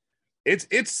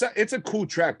 It's a cool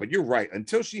track, but you're right.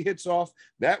 Until she hits off,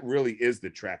 that really is the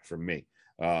track for me.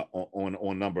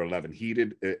 On number 11,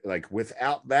 Heated. Like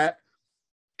without that,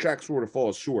 track sort of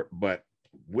falls short. But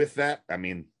with that, I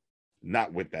mean,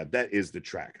 not with that. That is the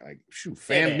track. Like, shoot,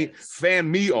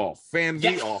 fan me off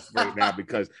right now,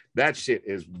 because that shit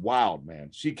is wild, man.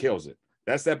 She kills it.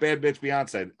 That's that bad bitch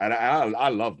Beyonce. And I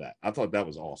love that. I thought that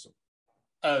was awesome.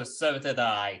 Oh, so did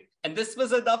I. And this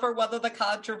was another one of the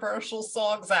controversial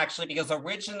songs, actually, because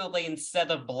originally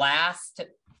instead of Blast,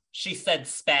 she said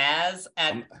Spaz.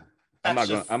 And I'm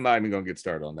not even gonna get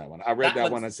started on that one. I read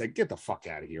that one and said, get the fuck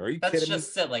out of here. Are you kidding me? That's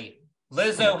just silly.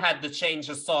 Lizzo had to change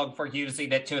the song for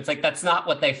using it too. It's like, that's not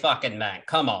what they fucking meant.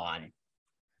 Come on.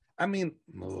 I mean,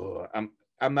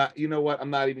 I'm not, you know what? I'm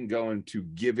not even going to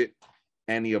give it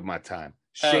any of my time.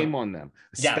 Shame on them.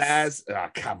 Yes.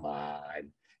 Spaz, come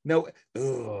on. No,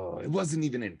 it wasn't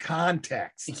even in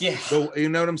context. Yeah. So, you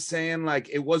know what I'm saying? Like,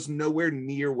 it was nowhere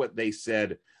near what they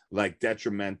said, like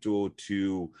detrimental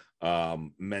to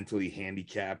mentally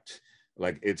handicapped.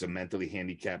 Like, it's a mentally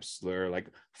handicapped slur. Like,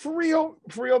 for real,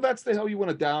 that's the hell you want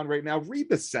to down right now? Read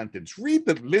the sentence, read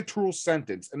the literal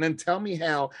sentence, and then tell me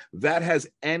how that has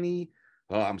any.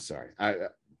 Oh, I'm sorry.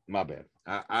 My bad.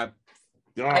 I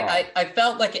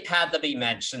felt like it had to be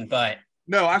mentioned, but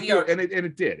no, I feel and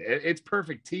it did. It's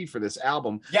perfect tea for this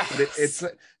album. Yeah, it's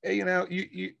you know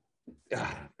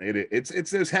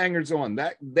it's those hangers on.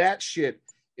 That shit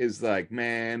is like,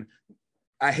 man,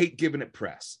 I hate giving it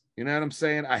press. You know what I'm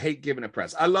saying? I hate giving it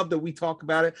press. I love that we talk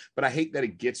about it, but I hate that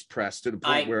it gets pressed to the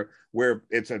point where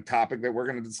it's a topic that we're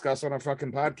going to discuss on our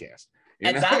fucking podcast.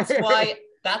 And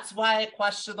that's why I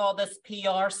question all this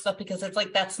PR stuff, because it's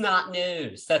like, that's not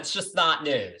news. That's just not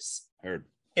news. Heard.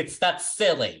 That's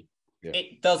silly. Yeah.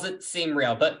 It doesn't seem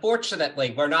real. But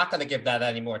fortunately, we're not going to give that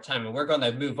any more time, and we're going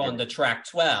to move on to track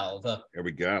 12. Here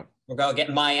we go. We're going to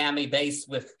get Miami Bass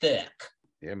with Thick.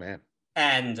 Yeah, man.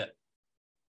 And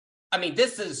I mean,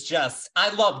 this is just,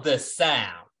 I love this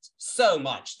sound so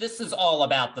much. This is all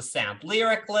about the sound.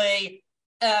 Lyrically,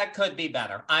 could be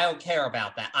better. I don't care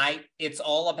about that. It's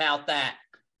all about that.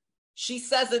 She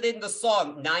says it in the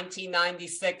song,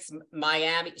 1996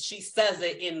 Miami. She says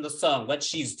it in the song, what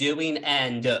she's doing,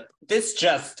 and this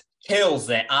just kills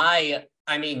it. I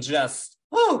mean, just,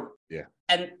 whoo. Yeah.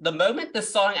 And the moment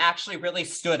this song actually really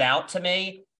stood out to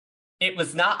me, it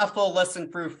was not a full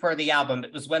listen through for the album.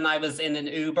 It was when I was in an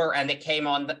Uber and it came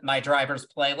on my driver's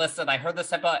playlist, and I heard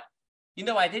this, but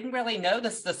I didn't really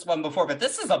notice this one before, but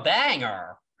this is a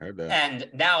banger. Heard that. And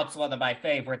now it's one of my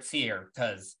favorites here,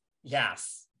 because,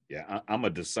 yes. Yeah, I'm a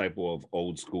disciple of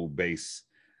old school bass.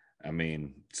 I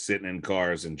mean, sitting in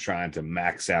cars and trying to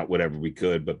max out whatever we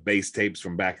could, but bass tapes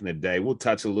from back in the day. We'll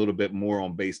touch a little bit more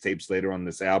on bass tapes later on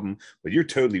this album, but you're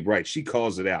totally right. She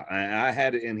calls it out. I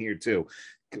had it in here too.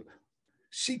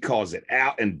 She calls it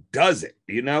out and does it.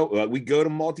 We go to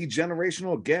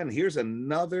multi-generational again. Here's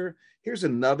another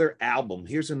album.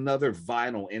 Here's another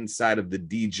vinyl inside of the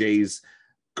DJ's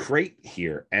crate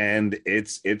here, and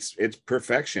it's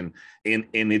perfection in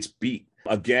its beat.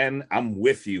 Again, I'm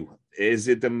with you. Is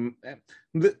it the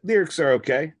lyrics are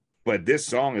okay, but this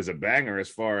song is a banger as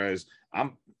far as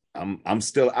I'm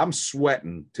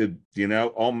sweating to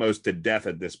almost to death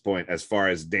at this point as far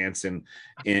as dancing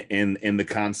in the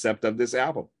concept of this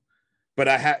album. But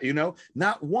I have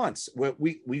not once.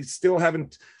 We still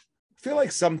haven't. Feel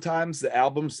like sometimes the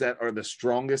albums that are the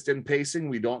strongest in pacing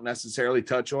we don't necessarily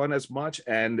touch on as much,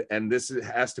 and this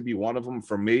has to be one of them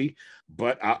for me.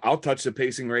 But I'll touch the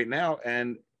pacing right now,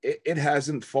 and it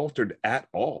hasn't faltered at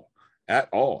all.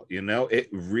 It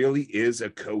really is a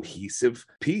cohesive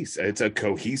piece. It's a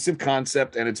cohesive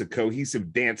concept, and it's a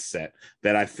cohesive dance set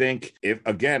that I think if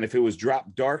it was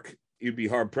dropped dark, you'd be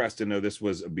hard pressed to know this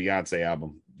was a Beyonce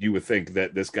album. You would think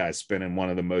that this guy's spinning one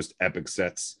of the most epic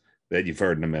sets that you've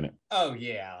heard in a minute. Oh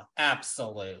yeah,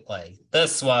 absolutely.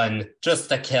 This one,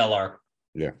 just a killer.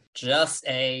 Yeah. Just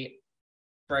a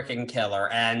freaking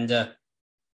killer. And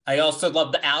I also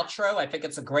love the outro. I think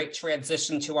it's a great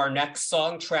transition to our next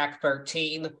song, track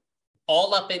 13,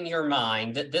 All Up in Your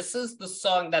Mind. This is the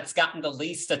song that's gotten the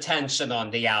least attention on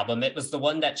the album. It was the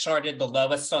one that charted the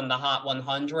lowest on the Hot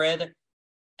 100.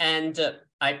 And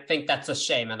I think that's a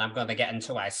shame, and I'm going to get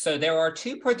into why. So there are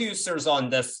two producers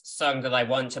on this song that I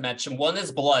want to mention. One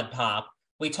is Blood Pop.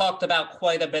 We talked about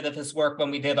quite a bit of his work when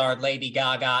we did our Lady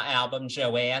Gaga album,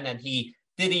 Joanne, and he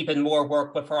did even more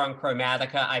work with her on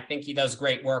Chromatica. I think he does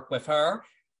great work with her.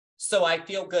 So I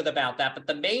feel good about that. But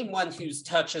the main one whose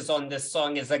touches on this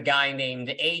song is a guy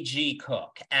named A.G.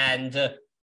 Cook. And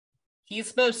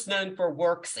he's most known for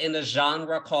works in a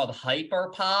genre called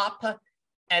hyperpop.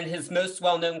 and his most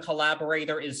well-known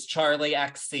collaborator is Charlie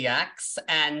XCX,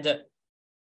 and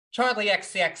Charlie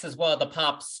XCX is one of the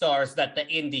pop stars that the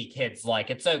indie kids like.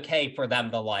 It's okay for them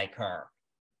to like her.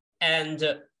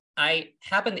 And I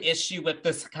have an issue with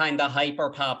this kind of hyper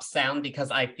pop sound because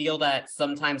I feel that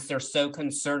sometimes they're so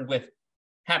concerned with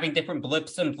having different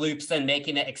blips and bloops and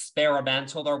making it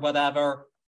experimental or whatever,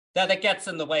 that it gets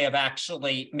in the way of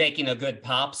actually making a good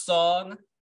pop song.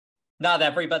 Not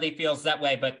everybody feels that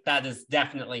way, but that is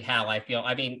definitely how I feel.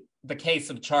 I mean, the case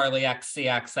of Charlie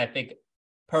XCX, I think,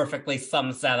 perfectly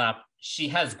sums that up. She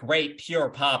has great pure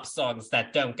pop songs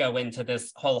that don't go into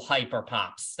this whole hyper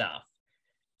pop stuff.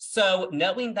 So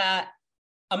knowing that,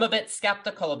 I'm a bit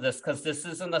skeptical of this because this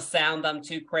isn't a sound I'm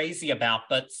too crazy about,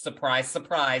 but surprise,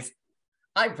 surprise,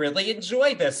 I really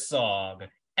enjoy this song.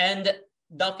 And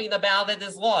nothing about it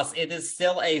is lost. It is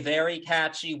still a very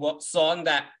catchy song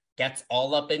that gets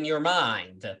all up in your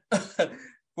mind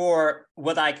for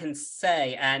what I can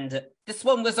say. And this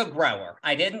one was a grower.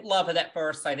 I didn't love it at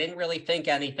first. I didn't really think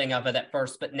anything of it at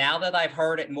first, but now that I've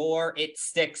heard it more, it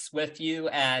sticks with you.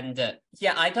 And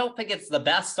yeah, I don't think it's the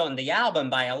best on the album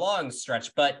by a long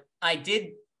stretch, but I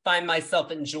did find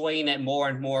myself enjoying it more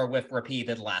and more with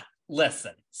repeated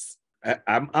listens.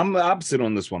 I'm the opposite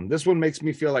on this one. This one makes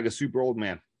me feel like a super old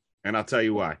man. And I'll tell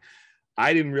you why.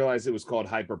 I didn't realize it was called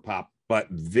hyper pop, but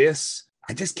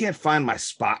I just can't find my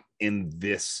spot in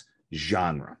this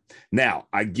genre. Now,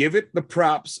 I give it the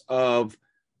props of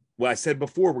what I said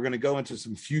before. We're going to go into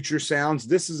some future sounds.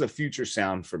 This is a future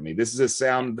sound for me. This is a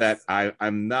sound that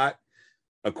I'm not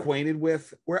acquainted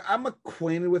with, where I'm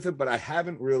acquainted with it, but I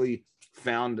haven't really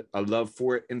found a love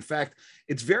for it. In fact,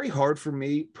 it's very hard for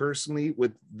me personally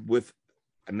with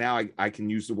now I can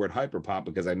use the word hyperpop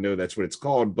because I know that's what it's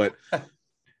called, but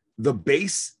the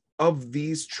bass of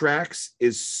these tracks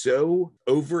is so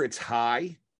over its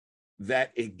high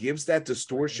that it gives that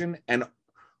distortion and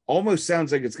almost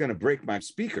sounds like it's going to break my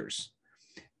speakers.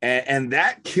 And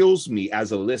that kills me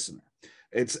as a listener.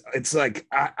 It's like,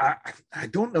 I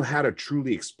don't know how to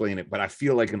truly explain it, but I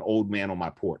feel like an old man on my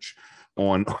porch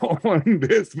on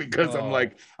this because I'm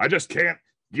like, I just can't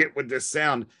get with this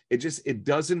sound. It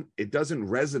doesn't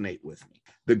resonate with me.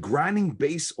 The grinding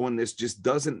bass on this just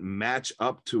doesn't match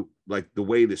up to like the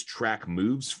way this track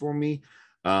moves for me.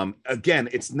 Again,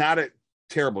 it's not a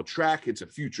terrible track. It's a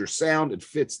future sound. It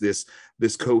fits this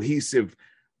cohesive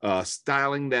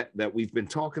styling that we've been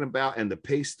talking about and the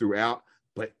pace throughout.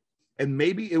 And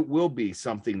maybe it will be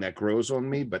something that grows on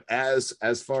me, but as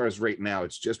far as right now,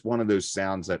 it's just one of those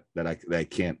sounds that I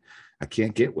can't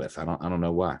get with. I don't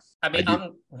know why. I mean,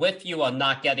 I'm with you on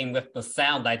not getting with the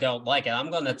sound. I don't like it.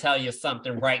 I'm going to tell you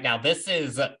something right now. This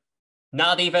is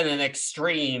not even an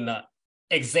extreme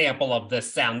example of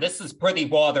this sound. This is pretty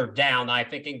watered down, I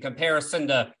think, in comparison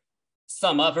to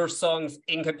some other songs.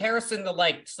 In comparison to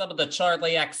like some of the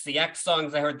Charlie XCX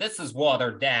songs I heard, this is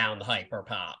watered down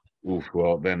hyperpop. Oof,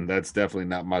 well, then that's definitely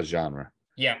not my genre.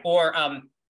 Yeah, or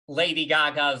Lady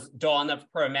Gaga's Dawn of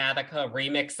Chromatica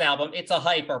remix album. It's a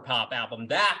hyperpop album.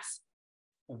 That's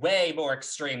way more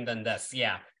extreme than this.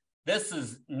 Yeah, this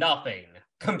is nothing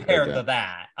compared to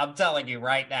that. I'm telling you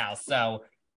right now. So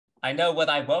I know what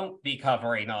I won't be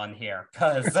covering on here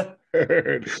because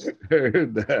heard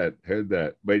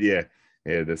that. But yeah,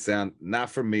 the sound not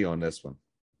for me on this one.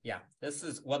 Yeah, this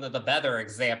is one of the better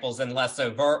examples and less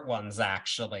overt ones,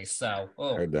 actually. So,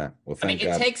 heard that. Well, I mean,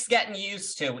 it takes getting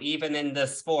used to, even in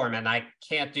this form, and I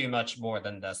can't do much more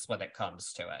than this when it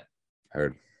comes to it.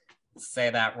 Heard.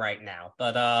 Say that right now.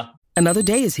 But another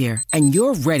day is here, and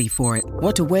you're ready for it.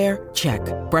 What to wear? Check.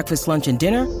 Breakfast, lunch, and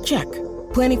dinner? Check.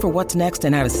 Planning for what's next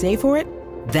and how to save for it?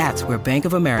 That's where Bank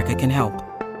of America can help.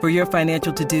 For your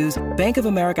financial to-dos, Bank of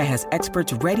America has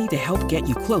experts ready to help get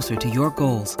you closer to your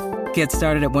goals. Get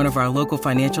started at one of our local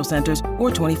financial centers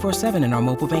or 24/7 in our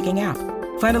mobile banking app.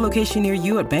 Find a location near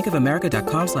you at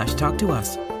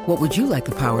bankofamerica.com/talktous. What would you like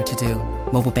the power to do?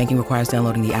 Mobile banking requires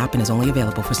downloading the app and is only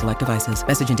available for select devices.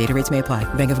 Message and data rates may apply.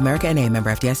 Bank of America N.A., member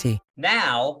FDIC.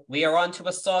 Now we are on to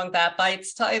a song that by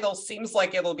its title seems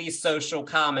like it'll be social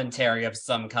commentary of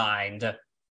some kind,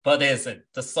 but isn't.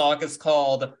 The song is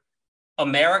called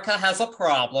America Has a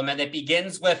Problem, and it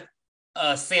begins with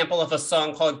a sample of a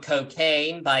song called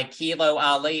Cocaine by Kilo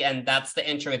Ali, and that's the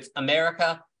intro. It's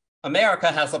America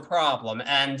Has a Problem.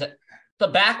 And the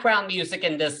background music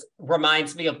in this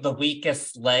reminds me of The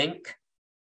Weakest Link.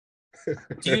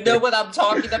 Do you know what I'm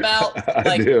talking about?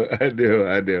 I do.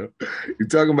 You're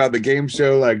talking about the game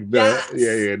show, like the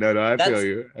yes, no, I feel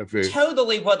you.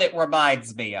 Totally what it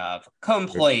reminds me of.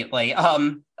 Completely.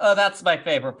 That's my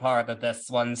favorite part of this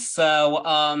one. So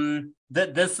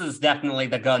this is definitely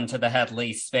the gun to the head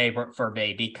least favorite for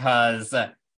me because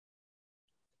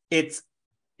it's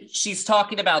she's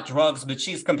talking about drugs, but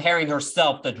she's comparing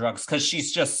herself to drugs because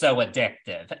she's just so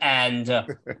addictive. And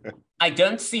I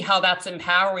don't see how that's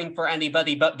empowering for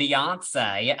anybody but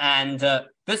Beyonce. And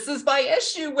this is my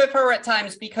issue with her at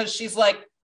times, because she's like,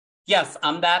 yes,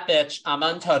 I'm that bitch. I'm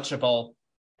untouchable.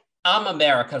 I'm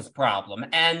America's problem.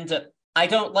 And I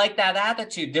don't like that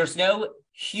attitude. There's no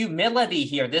humility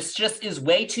here. This just is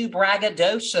way too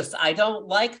braggadocious. I don't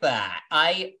like that.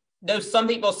 I know some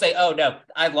people say, oh no,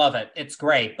 I love it. It's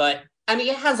great. But I mean,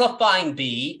 it has a fine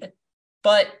beat,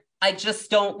 but I just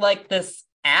don't like this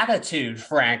attitude,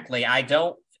 frankly. I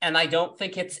don't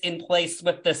think it's in place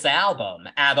with this album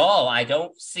at all. I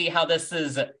don't see how this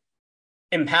is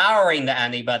empowering to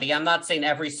anybody. I'm not saying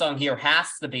every song here has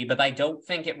to be, but I don't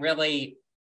think it really,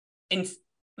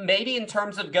 maybe in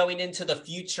terms of going into the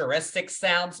futuristic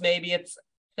sounds, maybe it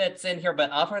fits in here. But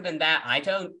other than that, I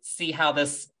don't see how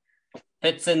this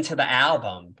fits into the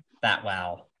album that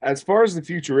well. As far as the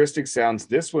futuristic sounds,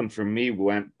 this one for me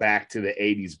went back to the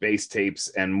 80s bass tapes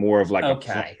and more of like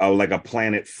a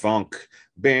Planet Funk.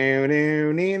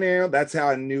 That's how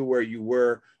I knew where you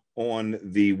were on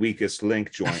the Weakest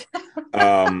Link joint.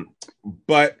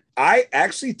 But I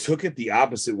actually took it the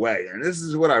opposite way. And this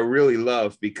is what I really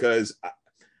love, because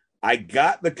I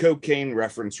got the cocaine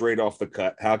reference right off the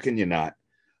cut. How can you not?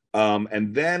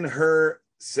 And then her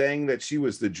saying that she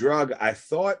was the drug, I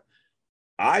thought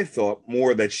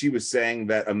more that she was saying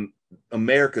that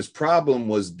America's problem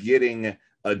was getting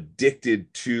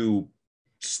addicted to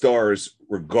stars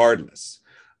regardless.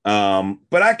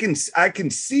 But I can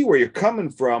see where you're coming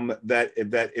from, that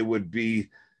it would be,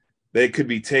 they could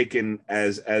be taken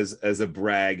as a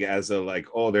brag, as a like,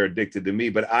 oh, they're addicted to me.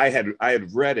 But I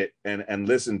had read it and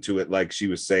listened to it like she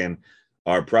was saying,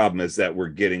 our problem is that we're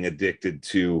getting addicted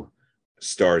to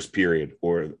stars, period,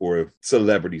 or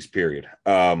celebrities, period.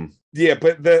 Yeah,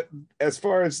 but as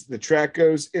far as the track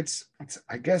goes, it's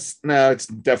I guess, no, it's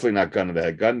definitely not Gun to the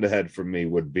Head. Gun to the Head for me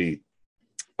would be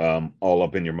All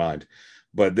Up in Your Mind.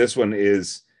 But this one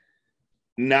is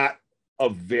not a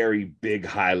very big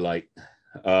highlight.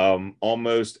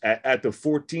 Almost at the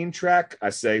 14 track,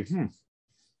 I say,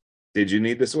 did you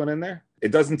need this one in there?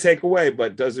 It doesn't take away,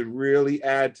 but does it really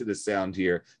add to the sound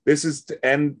here? This is,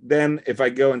 and then if I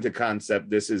go into concept,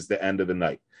 this is the end of the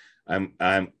night. I'm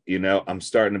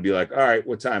starting to be like, all right,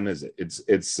 what time is it?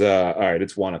 It's all right,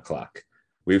 it's 1 o'clock.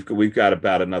 We've got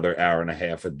about another hour and a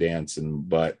half of dancing,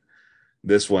 but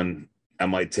this one I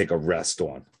might take a rest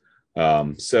on.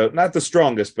 So not the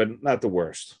strongest, but not the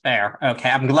worst. Fair. Okay.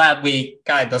 I'm glad we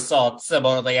kind of saw it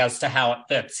similarly as to how it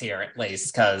fits here, at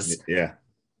least, because yeah,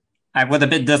 I would have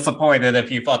been disappointed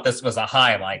if you thought this was a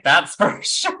highlight. That's for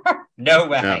sure. No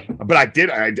way. No, but I did.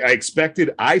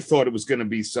 I thought it was going to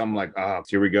be some like, oh,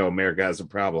 here we go. America has a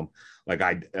problem.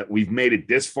 Like we've made it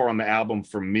this far on the album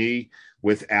for me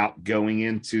without going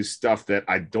into stuff that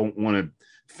I don't want to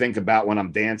think about when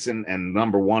I'm dancing, and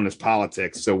number one is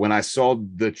politics. So when I saw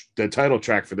the title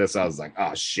track for this, I was like,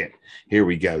 oh shit, here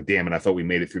we go. Damn it, I thought we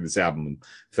made it through this album, and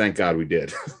thank God we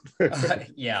did.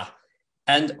 Yeah,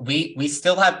 and we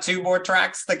still have 2 more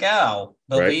tracks to go,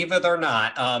 believe it or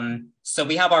not. So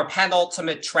we have our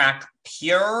penultimate track,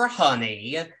 Pure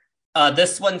Honey.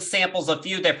 This one samples a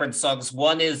few different songs.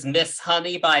 One is Miss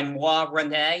Honey by Moi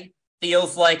Renee,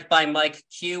 Feels Like by Mike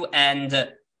Q,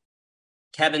 and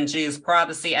Kevin G's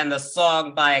Prodigy, and the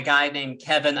song by a guy named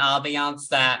Kevin Aviance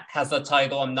that has a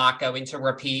title I'm not going to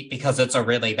repeat because it's a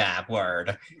really bad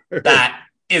word that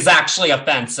is actually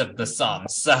offensive to some,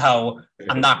 so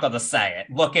I'm not going to say it.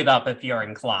 Look it up if you're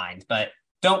inclined, but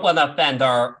don't want to offend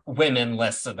our women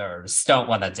listeners. Don't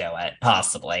want to do it,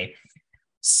 possibly.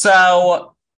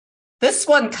 So this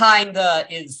one kind of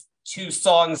is 2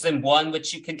 songs in one,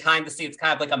 which you can kind of see it's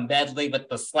kind of like a medley with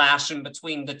the slash in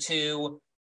between the 2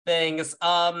 things.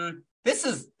 This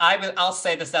is, I'll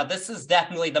say this now, this is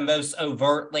definitely the most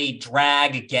overtly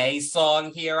drag gay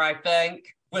song here, I think.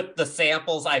 With the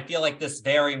samples, I feel like this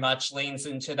very much leans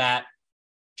into that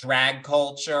drag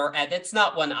culture, and it's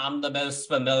not one I'm the most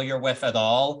familiar with at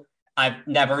all. I've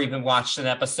never even watched an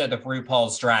episode of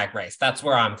RuPaul's Drag Race. That's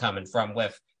where I'm coming from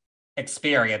with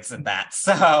experience in that.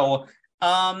 So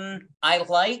I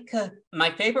like, my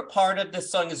favorite part of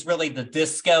this song is really the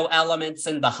disco elements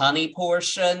and the honey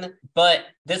portion, but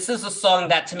this is a song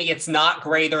that to me, it's not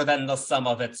greater than the sum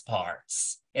of its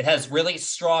parts. It has really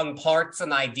strong parts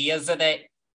and ideas in it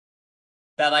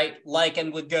that I like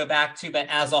and would go back to, but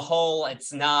as a whole,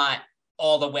 it's not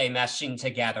all the way meshing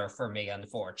together for me,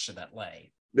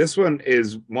 unfortunately. This one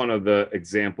is one of the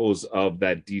examples of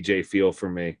that DJ feel for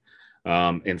me.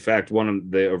 In fact, one of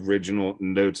the original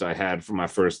notes I had for my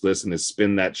first listen is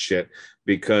spin that shit,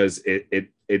 because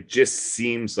it it just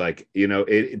seems like,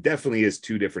 it definitely is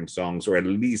two different songs, or at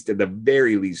the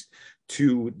very least,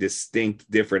 two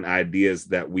distinct different ideas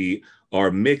that we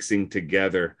are mixing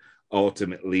together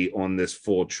ultimately on this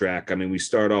full track. I mean, we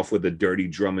start off with a dirty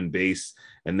drum and bass,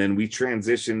 and then we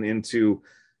transition into,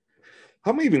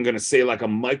 I'm even going to say, like a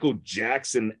Michael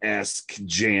Jackson-esque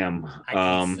jam. I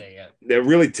can say it. That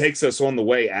really takes us on the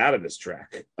way out of this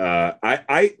track.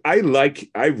 I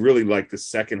really like the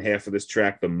second half of this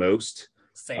track the most.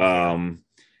 Same.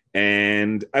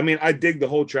 And I mean, I dig the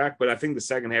whole track, but I think the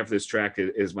second half of this track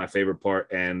is my favorite part,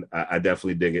 and I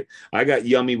definitely dig it. I got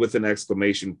yummy with an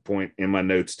exclamation point in my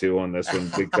notes too on this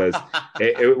one, because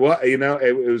it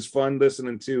was fun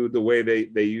listening to the way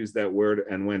they used that word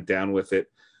and went down with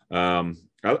it. I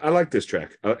like this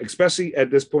track, especially at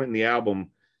this point in the album.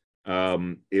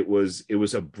 It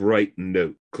was a bright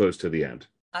note close to the end.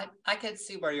 I can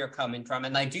see where you're coming from,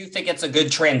 and I do think it's a good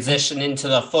transition into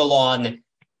the full-on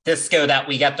disco that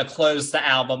we get to close the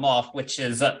album off, which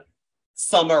is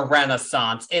Summer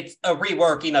Renaissance. It's a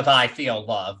reworking of I Feel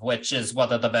Love, which is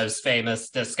one of the most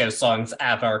famous disco songs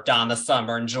ever. Donna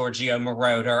Summer and Giorgio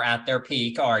Moroder at their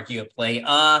peak, arguably.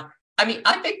 I mean,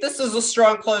 I think this is a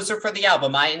strong closer for the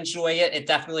album. I enjoy it. It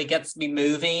definitely gets me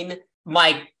moving.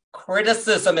 My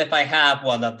criticism, if I have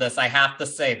one of this, I have to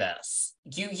say this.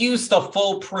 You used a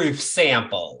foolproof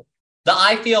sample. The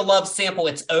I Feel Love sample,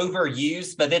 it's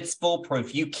overused, but it's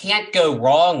foolproof. You can't go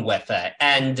wrong with it.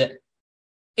 And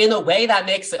in a way that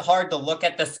makes it hard to look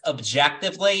at this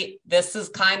objectively. This has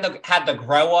kind of had to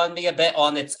grow on me a bit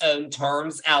on its own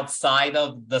terms outside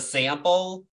of the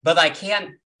sample. But I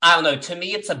don't know, to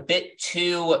me, it's a bit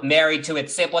too married to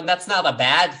its sample. And that's not a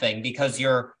bad thing because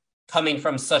you're coming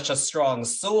from such a strong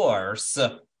source.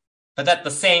 But at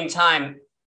the same time,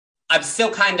 I'm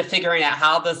still kind of figuring out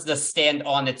how does this stand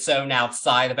on its own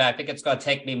outside of it. I think it's going to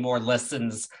take me more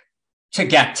listens to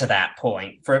get to that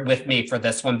point with me for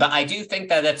this one. But I do think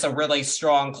that it's a really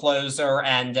strong closer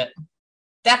and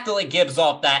definitely gives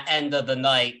off that end of the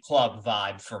night club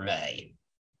vibe for me.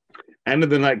 End of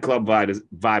the night club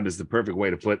vibe is the perfect way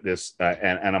to put this.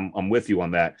 And I'm with you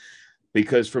on that,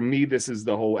 because for me, this is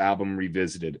the whole album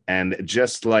revisited. And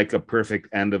just like a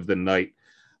perfect end of the night,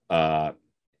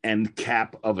 end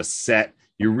cap of a set,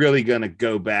 you're really going to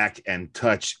go back and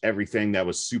touch everything that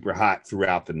was super hot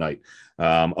throughout the night.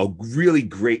 A really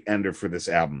great ender for this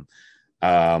album.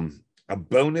 A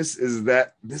bonus is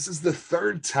that this is the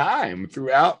third time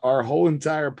throughout our whole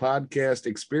entire podcast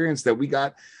experience that we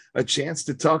got a chance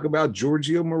to talk about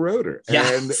Giorgio Moroder.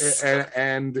 Yes.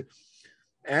 and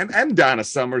Donna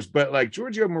Summers, but like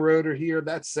Giorgio Moroder here,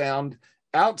 that sound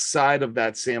outside of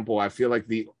that sample, I feel like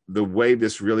the way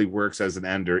this really works as an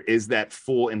ender is that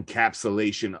full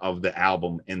encapsulation of the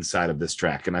album inside of this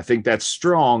track. And I think that's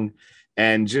strong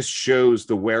and just shows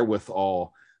the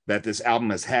wherewithal that this album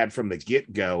has had from the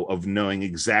get-go of knowing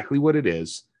exactly what it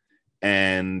is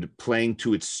and playing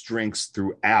to its strengths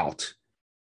throughout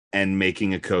and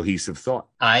making a cohesive thought.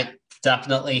 I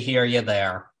definitely hear you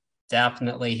there.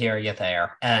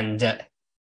 And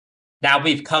now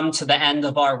we've come to the end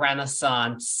of our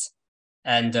Renaissance,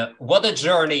 and what a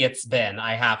journey it's been,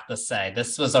 I have to say.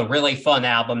 This was a really fun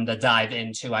album to dive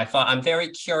into. I'm very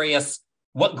curious,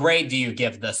 what grade do you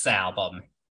give this album?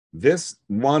 This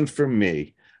one, for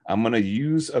me, I'm going to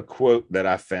use a quote that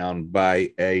I found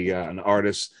by an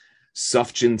artist,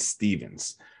 Sufjan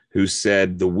Stevens, who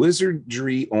said, "The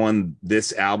wizardry on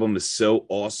this album is so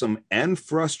awesome and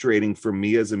frustrating for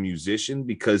me as a musician,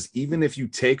 because even if you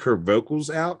take her vocals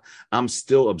out, I'm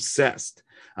still obsessed.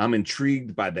 I'm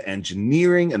intrigued by the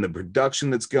engineering and the production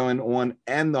that's going on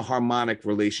and the harmonic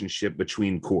relationship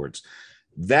between chords."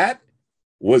 That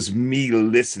was me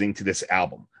listening to this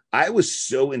album. I was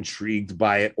so intrigued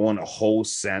by it on a whole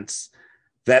sense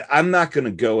that I'm not going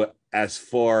to go as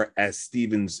far as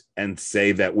Stevens and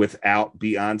say that without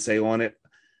Beyoncé on it,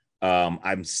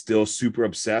 I'm still super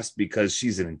obsessed, because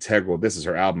she's this is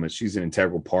her album, and she's an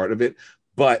integral part of it.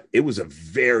 But it was a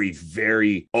very,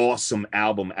 very awesome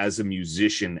album as a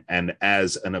musician and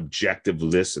as an objective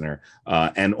listener.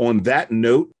 And on that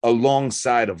note,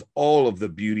 alongside of all of the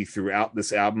beauty throughout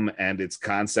this album and its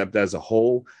concept as a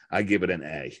whole, I give it an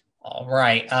A. All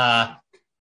right.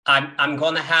 I'm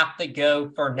going to have to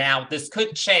go for now. This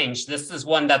could change. This is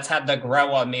one that's had to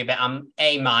grow on me, but I'm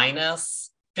A-.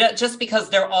 Just because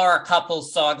there are a couple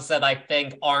songs that I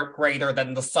think aren't greater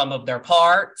than the sum of their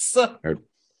parts.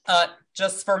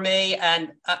 Just for me,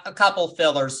 and a couple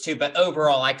fillers too, but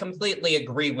overall, I completely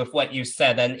agree with what you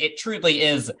said, and it truly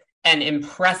is an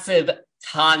impressive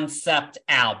concept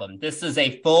album. This is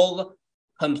a full,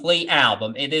 complete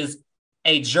album. It is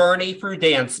a journey through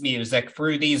dance music,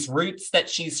 through these roots that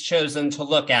she's chosen to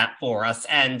look at for us.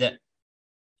 And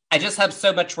I just have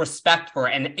so much respect for her.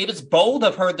 And it was bold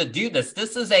of her to do this.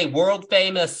 This is a world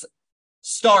famous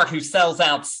star who sells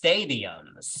out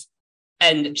stadiums.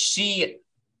 And she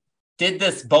did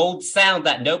this bold sound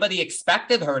that nobody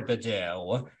expected her to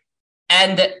do.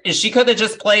 And she could have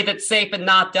just played it safe and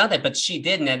not done it, but she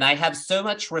didn't. And I have so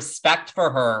much respect for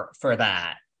her for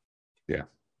that. Yeah.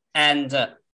 And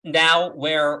now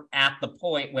we're at the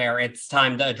point where it's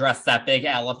time to address that big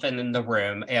elephant in the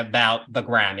room about the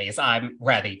Grammys. I'm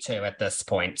ready to at this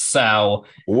point. So,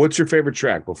 what's your favorite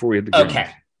track before we hit the Grammys? Okay.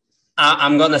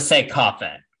 I'm going to say Cuff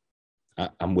It.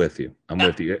 I'm with you. I'm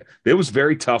with you. It was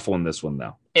very tough on this one,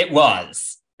 though. It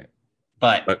was.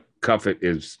 But Cuff It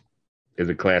is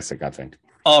a classic, I think.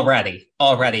 Already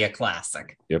a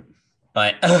classic. Yep.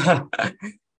 But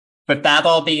but that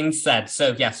all being said,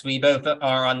 so yes, we both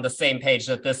are on the same page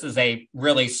that this is a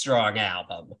really strong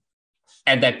album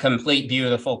and a complete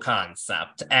beautiful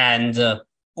concept. And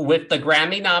with the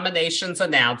Grammy nominations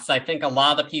announced, I think a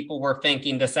lot of people were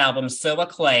thinking this album's so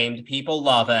acclaimed, people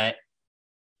love it,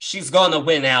 she's going to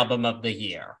win Album of the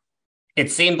Year. It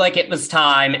seemed like it was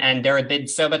time, and there had been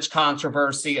so much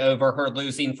controversy over her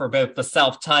losing for both the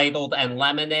self-titled and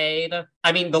Lemonade.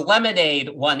 I mean, the Lemonade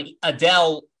one,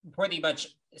 Adele pretty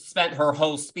much spent her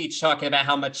whole speech talking about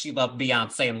how much she loved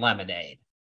Beyonce and Lemonade.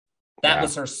 That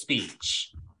was her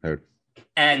speech.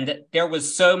 And there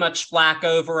was so much flack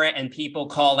over it and people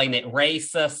calling it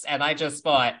racist. And I just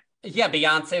thought, yeah,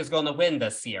 Beyonce is going to win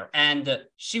this year. And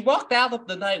she walked out of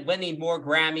the night winning more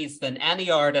Grammys than any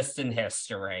artist in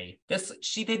history.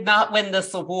 She did not win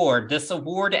this award. This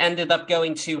award ended up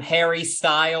going to Harry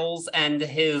Styles and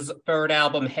his third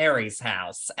album, Harry's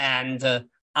House. And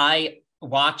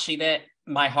watching it,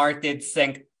 my heart did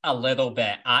sink a little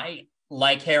bit. I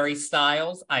like Harry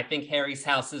Styles. I think Harry's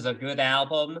House is a good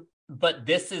album. But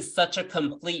this is such a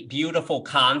complete, beautiful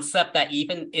concept that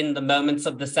even in the moments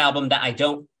of this album that I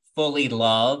don't fully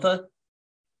love,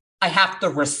 I have to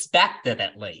respect it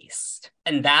at least.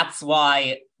 And that's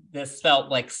why this felt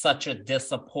like such a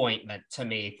disappointment to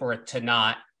me for it to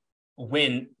not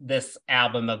win this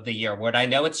Album of the Year award. I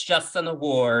know it's just an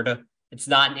award. It's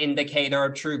not an indicator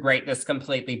of true greatness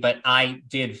completely, but I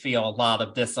did feel a lot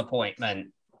of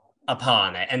disappointment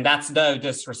upon it. And that's no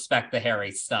disrespect to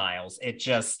Harry Styles. It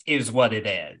just is what it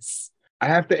is. I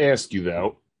have to ask you,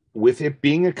 though, with it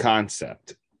being a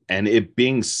concept and it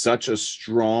being such a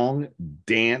strong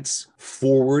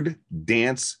forward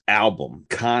dance album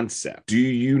concept, do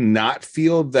you not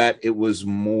feel that it was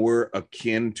more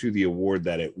akin to the award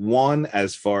that it won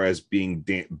as far as being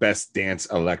Best Dance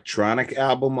Electronic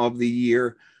Album of the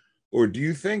Year? Or do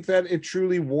you think that it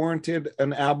truly warranted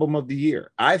an Album of the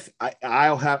Year?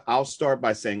 I'll start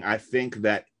by saying I think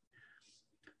that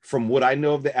from what I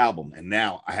know of the album, and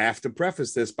now I have to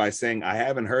preface this by saying I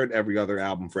haven't heard every other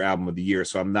album for Album of the Year,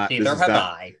 so I'm not. Neither have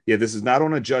I. Yeah, this is not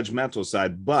on a judgmental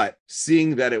side, but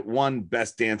seeing that it won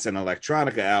Best Dance and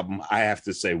Electronica Album, I have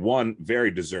to say, one, very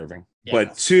deserving. Yes.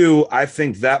 But two, I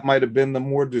think that might have been the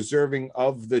more deserving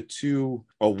of the two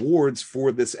awards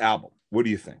for this album. What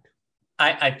do you think?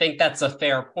 I think that's a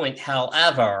fair point.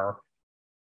 However,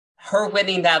 her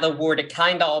winning that award, it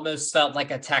kind of almost felt like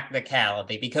a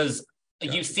technicality because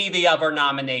you see the other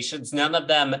nominations, none of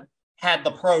them had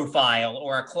the profile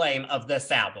or acclaim of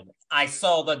this album. I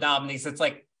saw the nominees. It's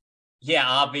like, yeah,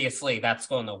 obviously that's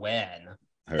going to win.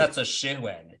 That's a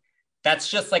shoo-in. That's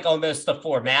just like almost a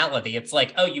formality. It's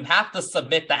like, oh, you have to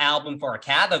submit the album for a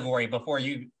category before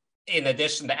you, in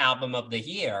addition to Album of the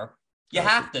Year, you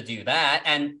have to do that.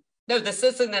 And no, this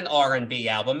isn't an R&B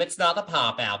album. It's not a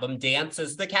pop album. Dance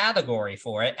is the category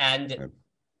for it. And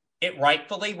it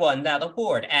rightfully won that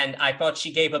award. And I thought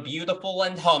she gave a beautiful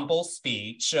and humble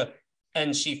speech.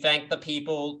 And she thanked the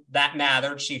people that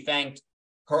mattered. She thanked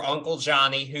her Uncle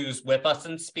Johnny, who's with us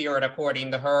in spirit,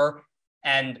 according to her,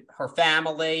 and her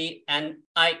family. And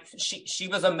she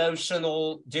was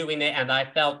emotional doing it. And I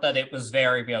felt that it was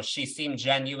very real. She seemed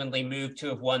genuinely moved to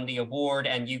have won the award.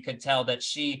 And you could tell that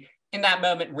she, in that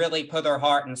moment, really put her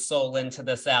heart and soul into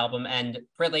this album and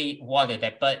really wanted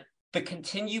it. But the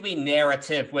continuing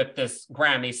narrative with this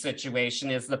Grammy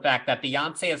situation is the fact that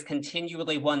Beyonce has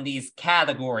continually won these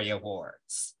category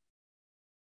awards.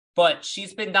 But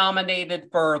she's been nominated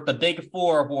for the Big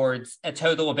Four awards a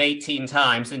total of 18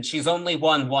 times, and she's only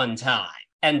won one time.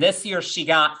 And this year she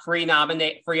got three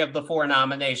of the four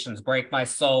nominations. Break My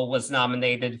Soul was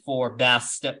nominated for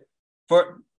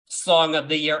Song of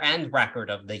the Year and Record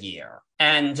of the Year.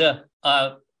 And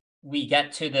we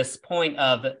get to this point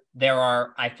of there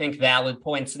are, I think, valid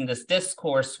points in this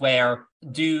discourse where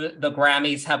do the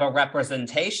Grammys have a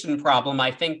representation problem?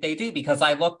 I think they do, because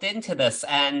I looked into this,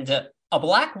 and a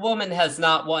Black woman has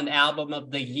not won Album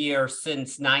of the Year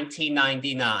since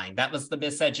 1999. That was The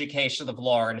Miseducation of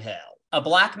Lauryn Hill. A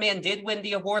Black man did win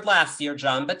the award last year,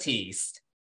 Jon Batiste,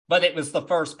 but it was the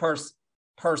first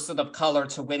person of color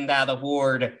to win that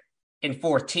award in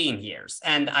 14 years.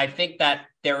 And I think that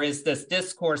there is this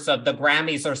discourse of the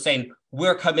Grammys are saying,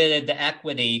 we're committed to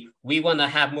equity. We want to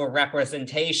have more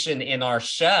representation in our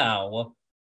show.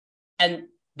 And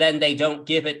then they don't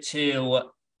give it to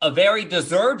a very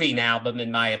deserving album,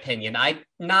 in my opinion. I'm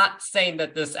not saying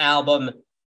that this album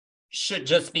should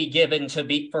just be given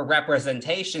for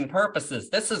representation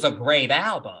purposes. This is a great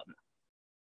album.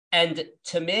 And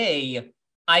to me,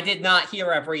 I did not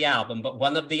hear every album, but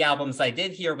one of the albums I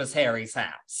did hear was Harry's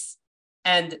House.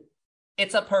 And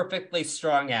it's a perfectly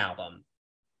strong album.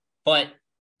 But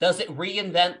does it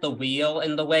reinvent the wheel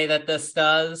in the way that this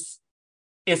does?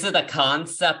 Is it a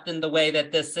concept in the way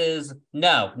that this is?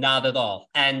 No, not at all.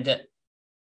 And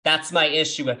that's my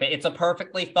issue with it. It's a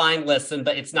perfectly fine listen,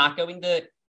 but it's not going to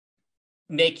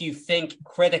make you think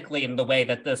critically in the way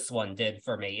that this one did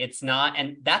for me. It's not.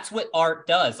 And that's what art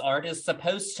does. Art is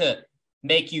supposed to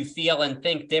make you feel and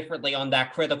think differently on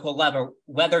that critical level,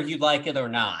 whether you like it or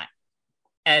not.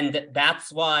 And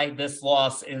that's why this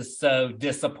loss is so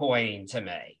disappointing to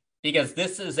me, because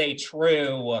this is a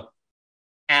true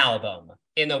album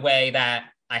in a way that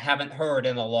I haven't heard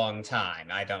in a long time,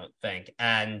 I don't think.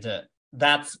 And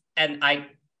I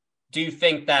do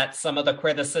think that some of the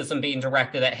criticism being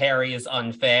directed at Harry is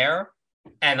unfair.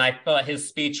 And I thought his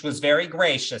speech was very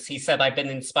gracious. He said, I've been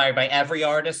inspired by every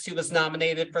artist who was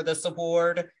nominated for this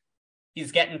award.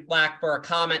 He's getting flack for a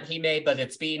comment he made, but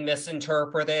it's being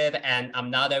misinterpreted, and I'm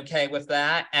not okay with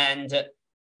that. And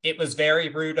it was very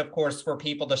rude, of course, for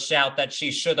people to shout that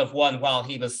she should have won while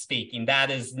he was speaking.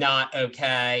 That is not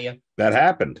okay. That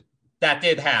happened. That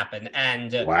did happen.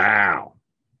 And wow.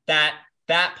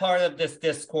 That part of this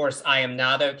discourse I am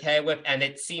not okay with, and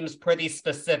it seems pretty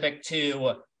specific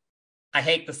to, I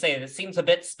hate to say it seems a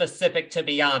bit specific to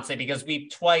Beyonce, because we've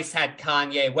twice had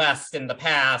Kanye West in the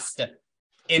past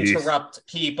interrupt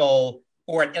people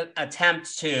or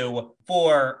attempt to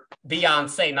for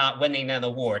Beyonce not winning an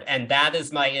award. And that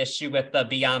is my issue with the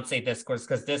Beyonce discourse,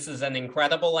 because this is an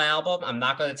incredible album. I'm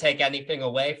not going to take anything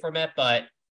away from it, but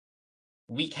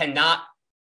we cannot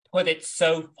put it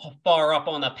so far up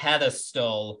on a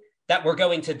pedestal that we're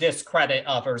going to discredit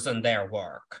others and their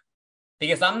work.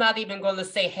 Because I'm not even going to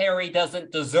say Harry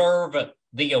doesn't deserve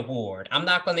the award. I'm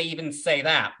not going to even say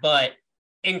that. But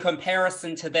in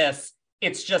comparison to this,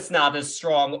 it's just not as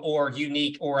strong or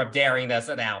unique or daring as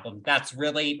an album. That's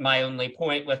really my only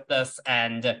point with this.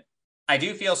 And I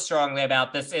do feel strongly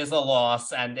about this is a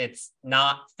loss, and it's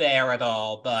not fair at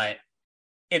all, but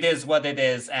it is what it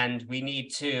is. And we need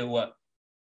to,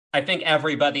 I think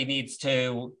everybody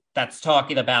that's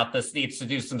talking about this needs to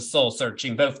do some soul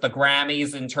searching, both the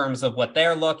Grammys in terms of what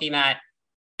they're looking at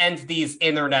and these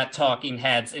internet talking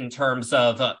heads in terms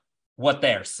of what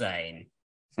they're saying.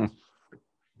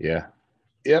 Yeah.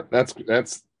 Yep.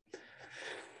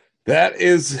 That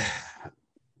is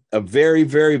a very,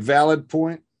 very valid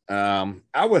point.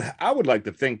 I would like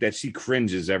to think that she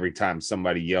cringes every time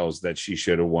somebody yells that she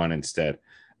should have won instead.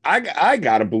 I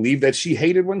gotta believe that she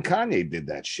hated when Kanye did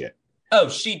that shit. Oh,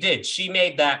 she did. She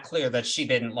made that clear that she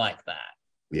didn't like that.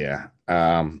 Yeah.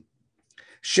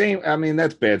 Shame. I mean,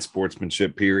 that's bad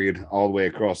sportsmanship, period, all the way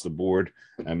across the board.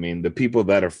 I mean, the people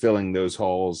that are filling those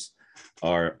halls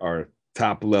are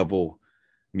top level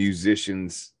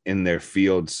musicians in their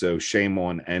field. So shame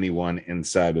on anyone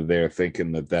inside of there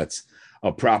thinking that that's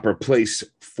a proper place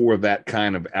for that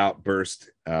kind of outburst.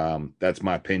 That's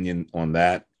my opinion on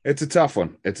that. It's a tough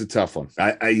one.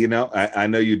 I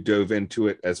know you dove into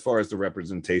it. As far as the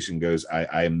representation goes,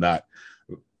 I am not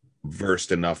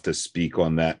versed enough to speak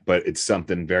on that, but it's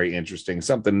something very interesting,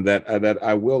 something that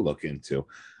I will look into.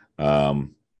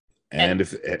 And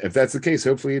if that's the case,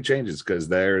 hopefully it changes, because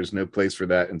there is no place for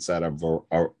that inside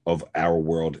of our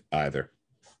world either.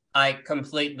 I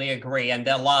completely agree. And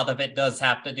a lot of it does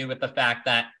have to do with the fact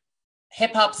that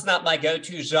hip hop's not my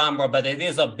go-to genre, but it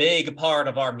is a big part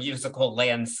of our musical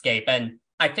landscape. And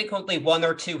I think only one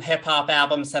or two hip hop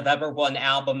albums have ever won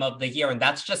Album of the Year. And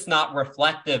that's just not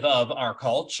reflective of our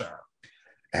culture.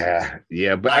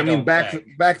 Yeah, but I mean,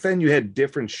 back then you had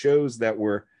different shows that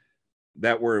were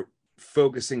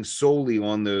focusing solely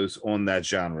on that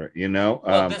genre, you know.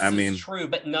 Well, this is true,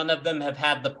 but none of them have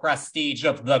had the prestige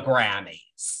of the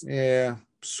Grammys. Yeah,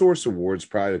 Source Awards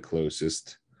probably the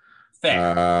closest.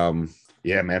 Fair.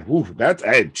 Yeah, man. Ooh, that's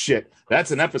shit.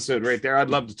 That's an episode right there. I'd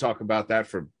love to talk about that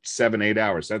for 7-8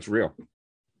 hours. That's real.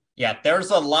 Yeah,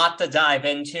 there's a lot to dive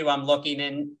into. I'm looking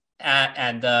in at,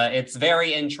 and it's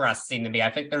very interesting to me. I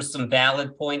think there's some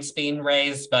valid points being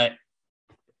raised, but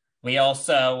we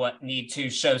also need to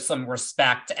show some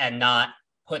respect and not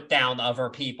put down other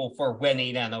people for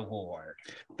winning an award.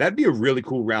 That'd be a really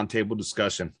cool roundtable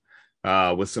discussion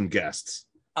with some guests.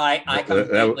 I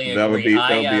completely agree. That would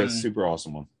be a super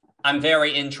awesome one. I'm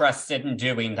very interested in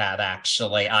doing that,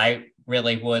 actually. I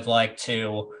really would like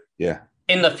to,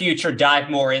 in the future, dive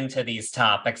more into these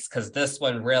topics, because this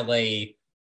one really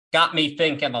got me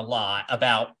thinking a lot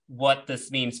about what this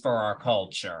means for our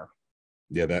culture.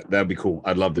 Yeah, that'd be cool.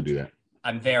 I'd love to do that.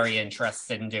 I'm very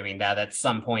interested in doing that at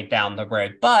some point down the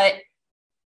road, but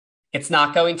it's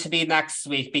not going to be next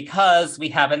week because we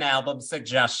have an album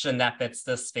suggestion that fits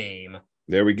this theme.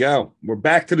 There we go. We're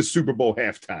back to the Super Bowl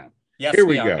halftime. Yes, Here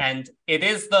we are. go. And it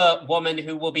is the woman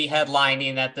who will be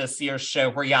headlining at this year's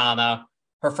show, Rihanna.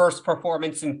 Her first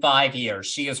performance in 5 years.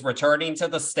 She is returning to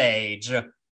the stage.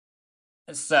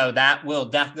 So that will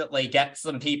definitely get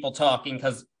some people talking,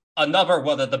 because another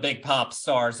one of the big pop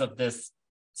stars of this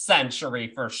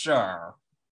century for sure.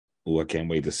 Oh, I can't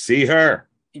wait to see her.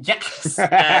 Yes.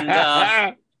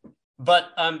 And but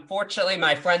unfortunately,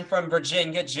 my friend from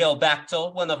Virginia, Jill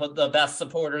Bechtel, one of the best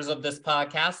supporters of this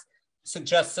podcast,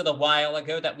 suggested a while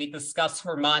ago that we discuss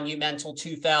her monumental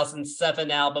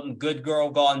 2007 album, Good Girl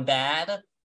Gone Bad,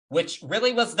 which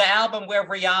really was the album where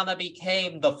Rihanna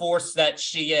became the force that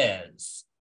she is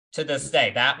to this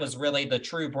day. That was really the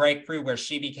true breakthrough where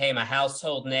she became a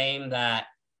household name that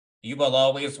you will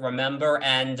always remember.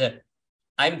 And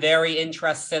I'm very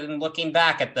interested in looking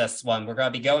back at this one. We're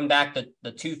going to be going back to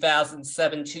the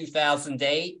 2007,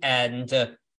 2008,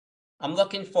 and I'm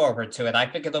looking forward to it. I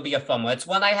think it'll be a fun one. It's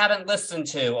one I haven't listened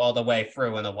to all the way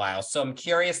through in a while, so I'm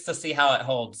curious to see how it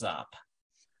holds up.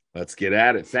 Let's get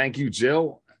at it. Thank you,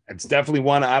 Jill. It's definitely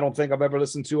one I don't think I've ever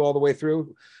listened to all the way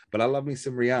through, but I love me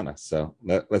some Rihanna, so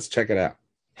let's check it out.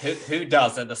 Who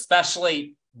doesn't?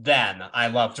 Especially then, I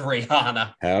loved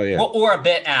Rihanna. Hell yeah. Or a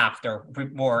bit after,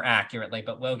 more accurately,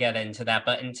 but we'll get into that.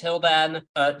 But until then,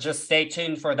 just stay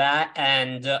tuned for that,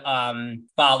 and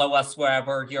follow us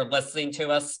wherever you're listening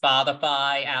to us.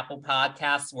 Spotify, Apple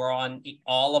Podcasts, we're on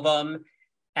all of them.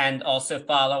 And also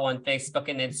follow on Facebook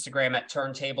and Instagram at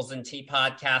Turntables and Tea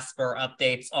Podcasts for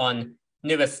updates on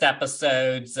newest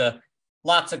episodes.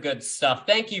 Lots of good stuff.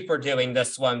 Thank you for doing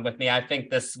this one with me. I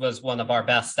think this was one of our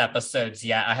best episodes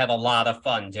yet. I had a lot of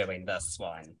fun doing this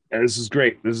one. This is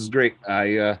great.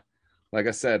 I like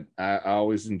I said, I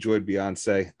always enjoyed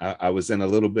Beyonce. I was in a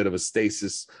little bit of a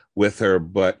stasis with her,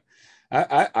 but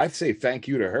I say thank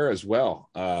you to her as well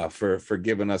for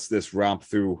giving us this romp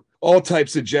through all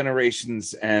types of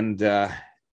generations and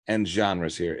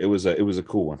genres here. It was a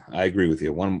cool one. I agree with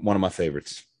you. One of my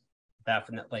favorites.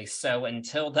 Definitely. So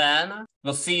until then,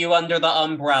 we'll see you under the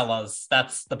umbrellas.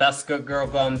 That's the best Good Girl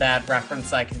Gone Bad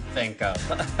reference I can think of.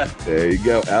 There you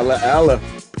go. Ella.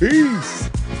 Peace.